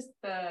don't know, just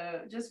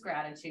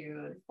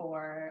gratitude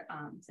for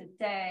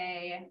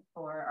today,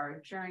 for our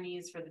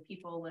journeys, for the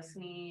people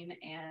listening,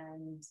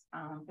 and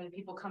for the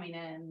people coming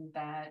in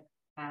that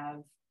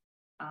have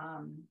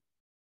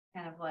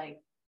kind of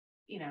like,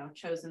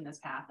 chosen this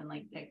path and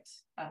like picked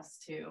us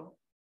to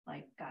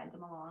like guide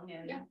them along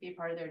and be a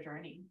part of their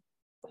journey.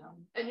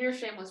 And your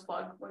shameless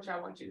plug, which I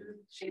want you to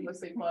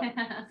shamelessly plug.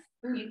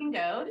 You can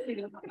go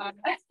to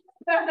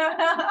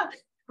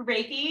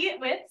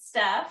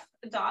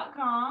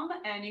ReikiWithSteph.com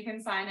and you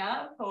can sign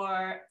up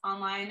for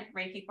online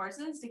Reiki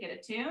courses to get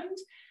attuned.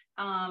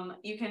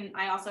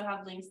 I also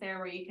have links there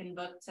where you can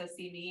book to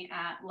see me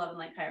at Love and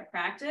Light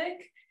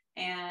Chiropractic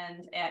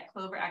and at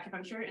Clover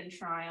Acupuncture in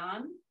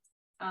Tryon.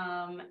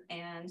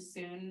 And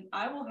soon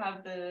I will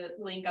have the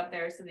link up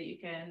there so that you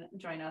can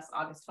join us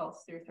August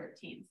 12th through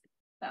 13th.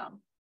 So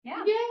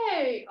yeah.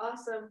 Yay!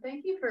 Awesome.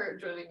 Thank you for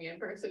joining me in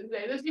person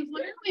today. This was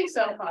literally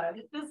so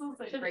fun. This was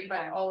like great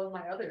by all of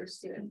my other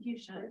students. You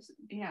should.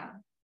 Yeah.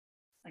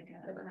 Like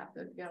I don't have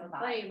to get on a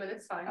plane, but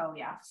it's fine. Oh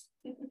yeah.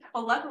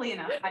 Well, luckily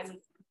enough, I could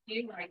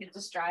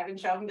just drive and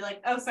show up and be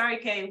like, oh, sorry,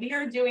 Kay, we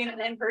are doing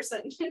an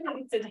in-person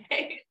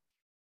today.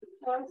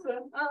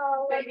 Awesome.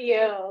 Oh, love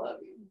you.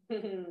 Love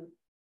you.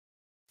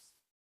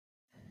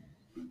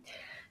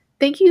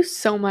 Thank you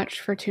so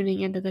much for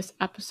tuning into this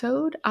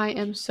episode. I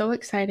am so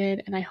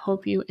excited and I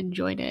hope you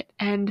enjoyed it.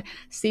 And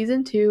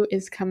season 2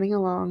 is coming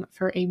along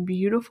for a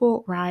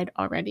beautiful ride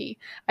already.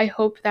 I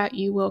hope that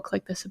you will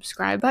click the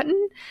subscribe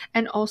button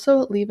and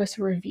also leave us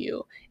a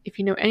review. If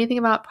you know anything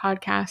about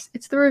podcasts,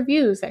 it's the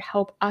reviews that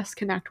help us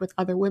connect with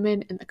other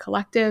women in the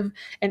collective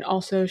and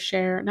also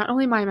share not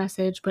only my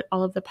message, but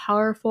all of the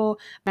powerful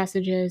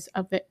messages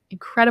of the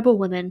incredible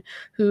women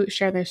who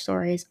share their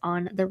stories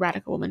on the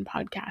Radical Woman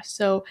podcast.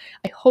 So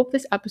I hope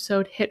this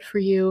episode hit for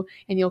you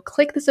and you'll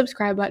click the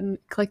subscribe button,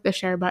 click the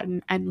share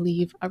button, and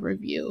leave a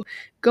review.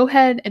 Go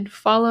ahead and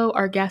follow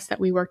our guest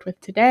that we worked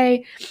with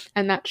today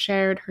and that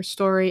shared her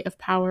story of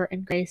power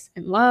and grace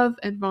and love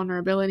and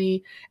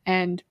vulnerability.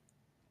 And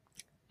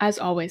as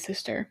always,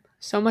 sister,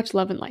 so much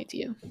love and light to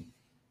you.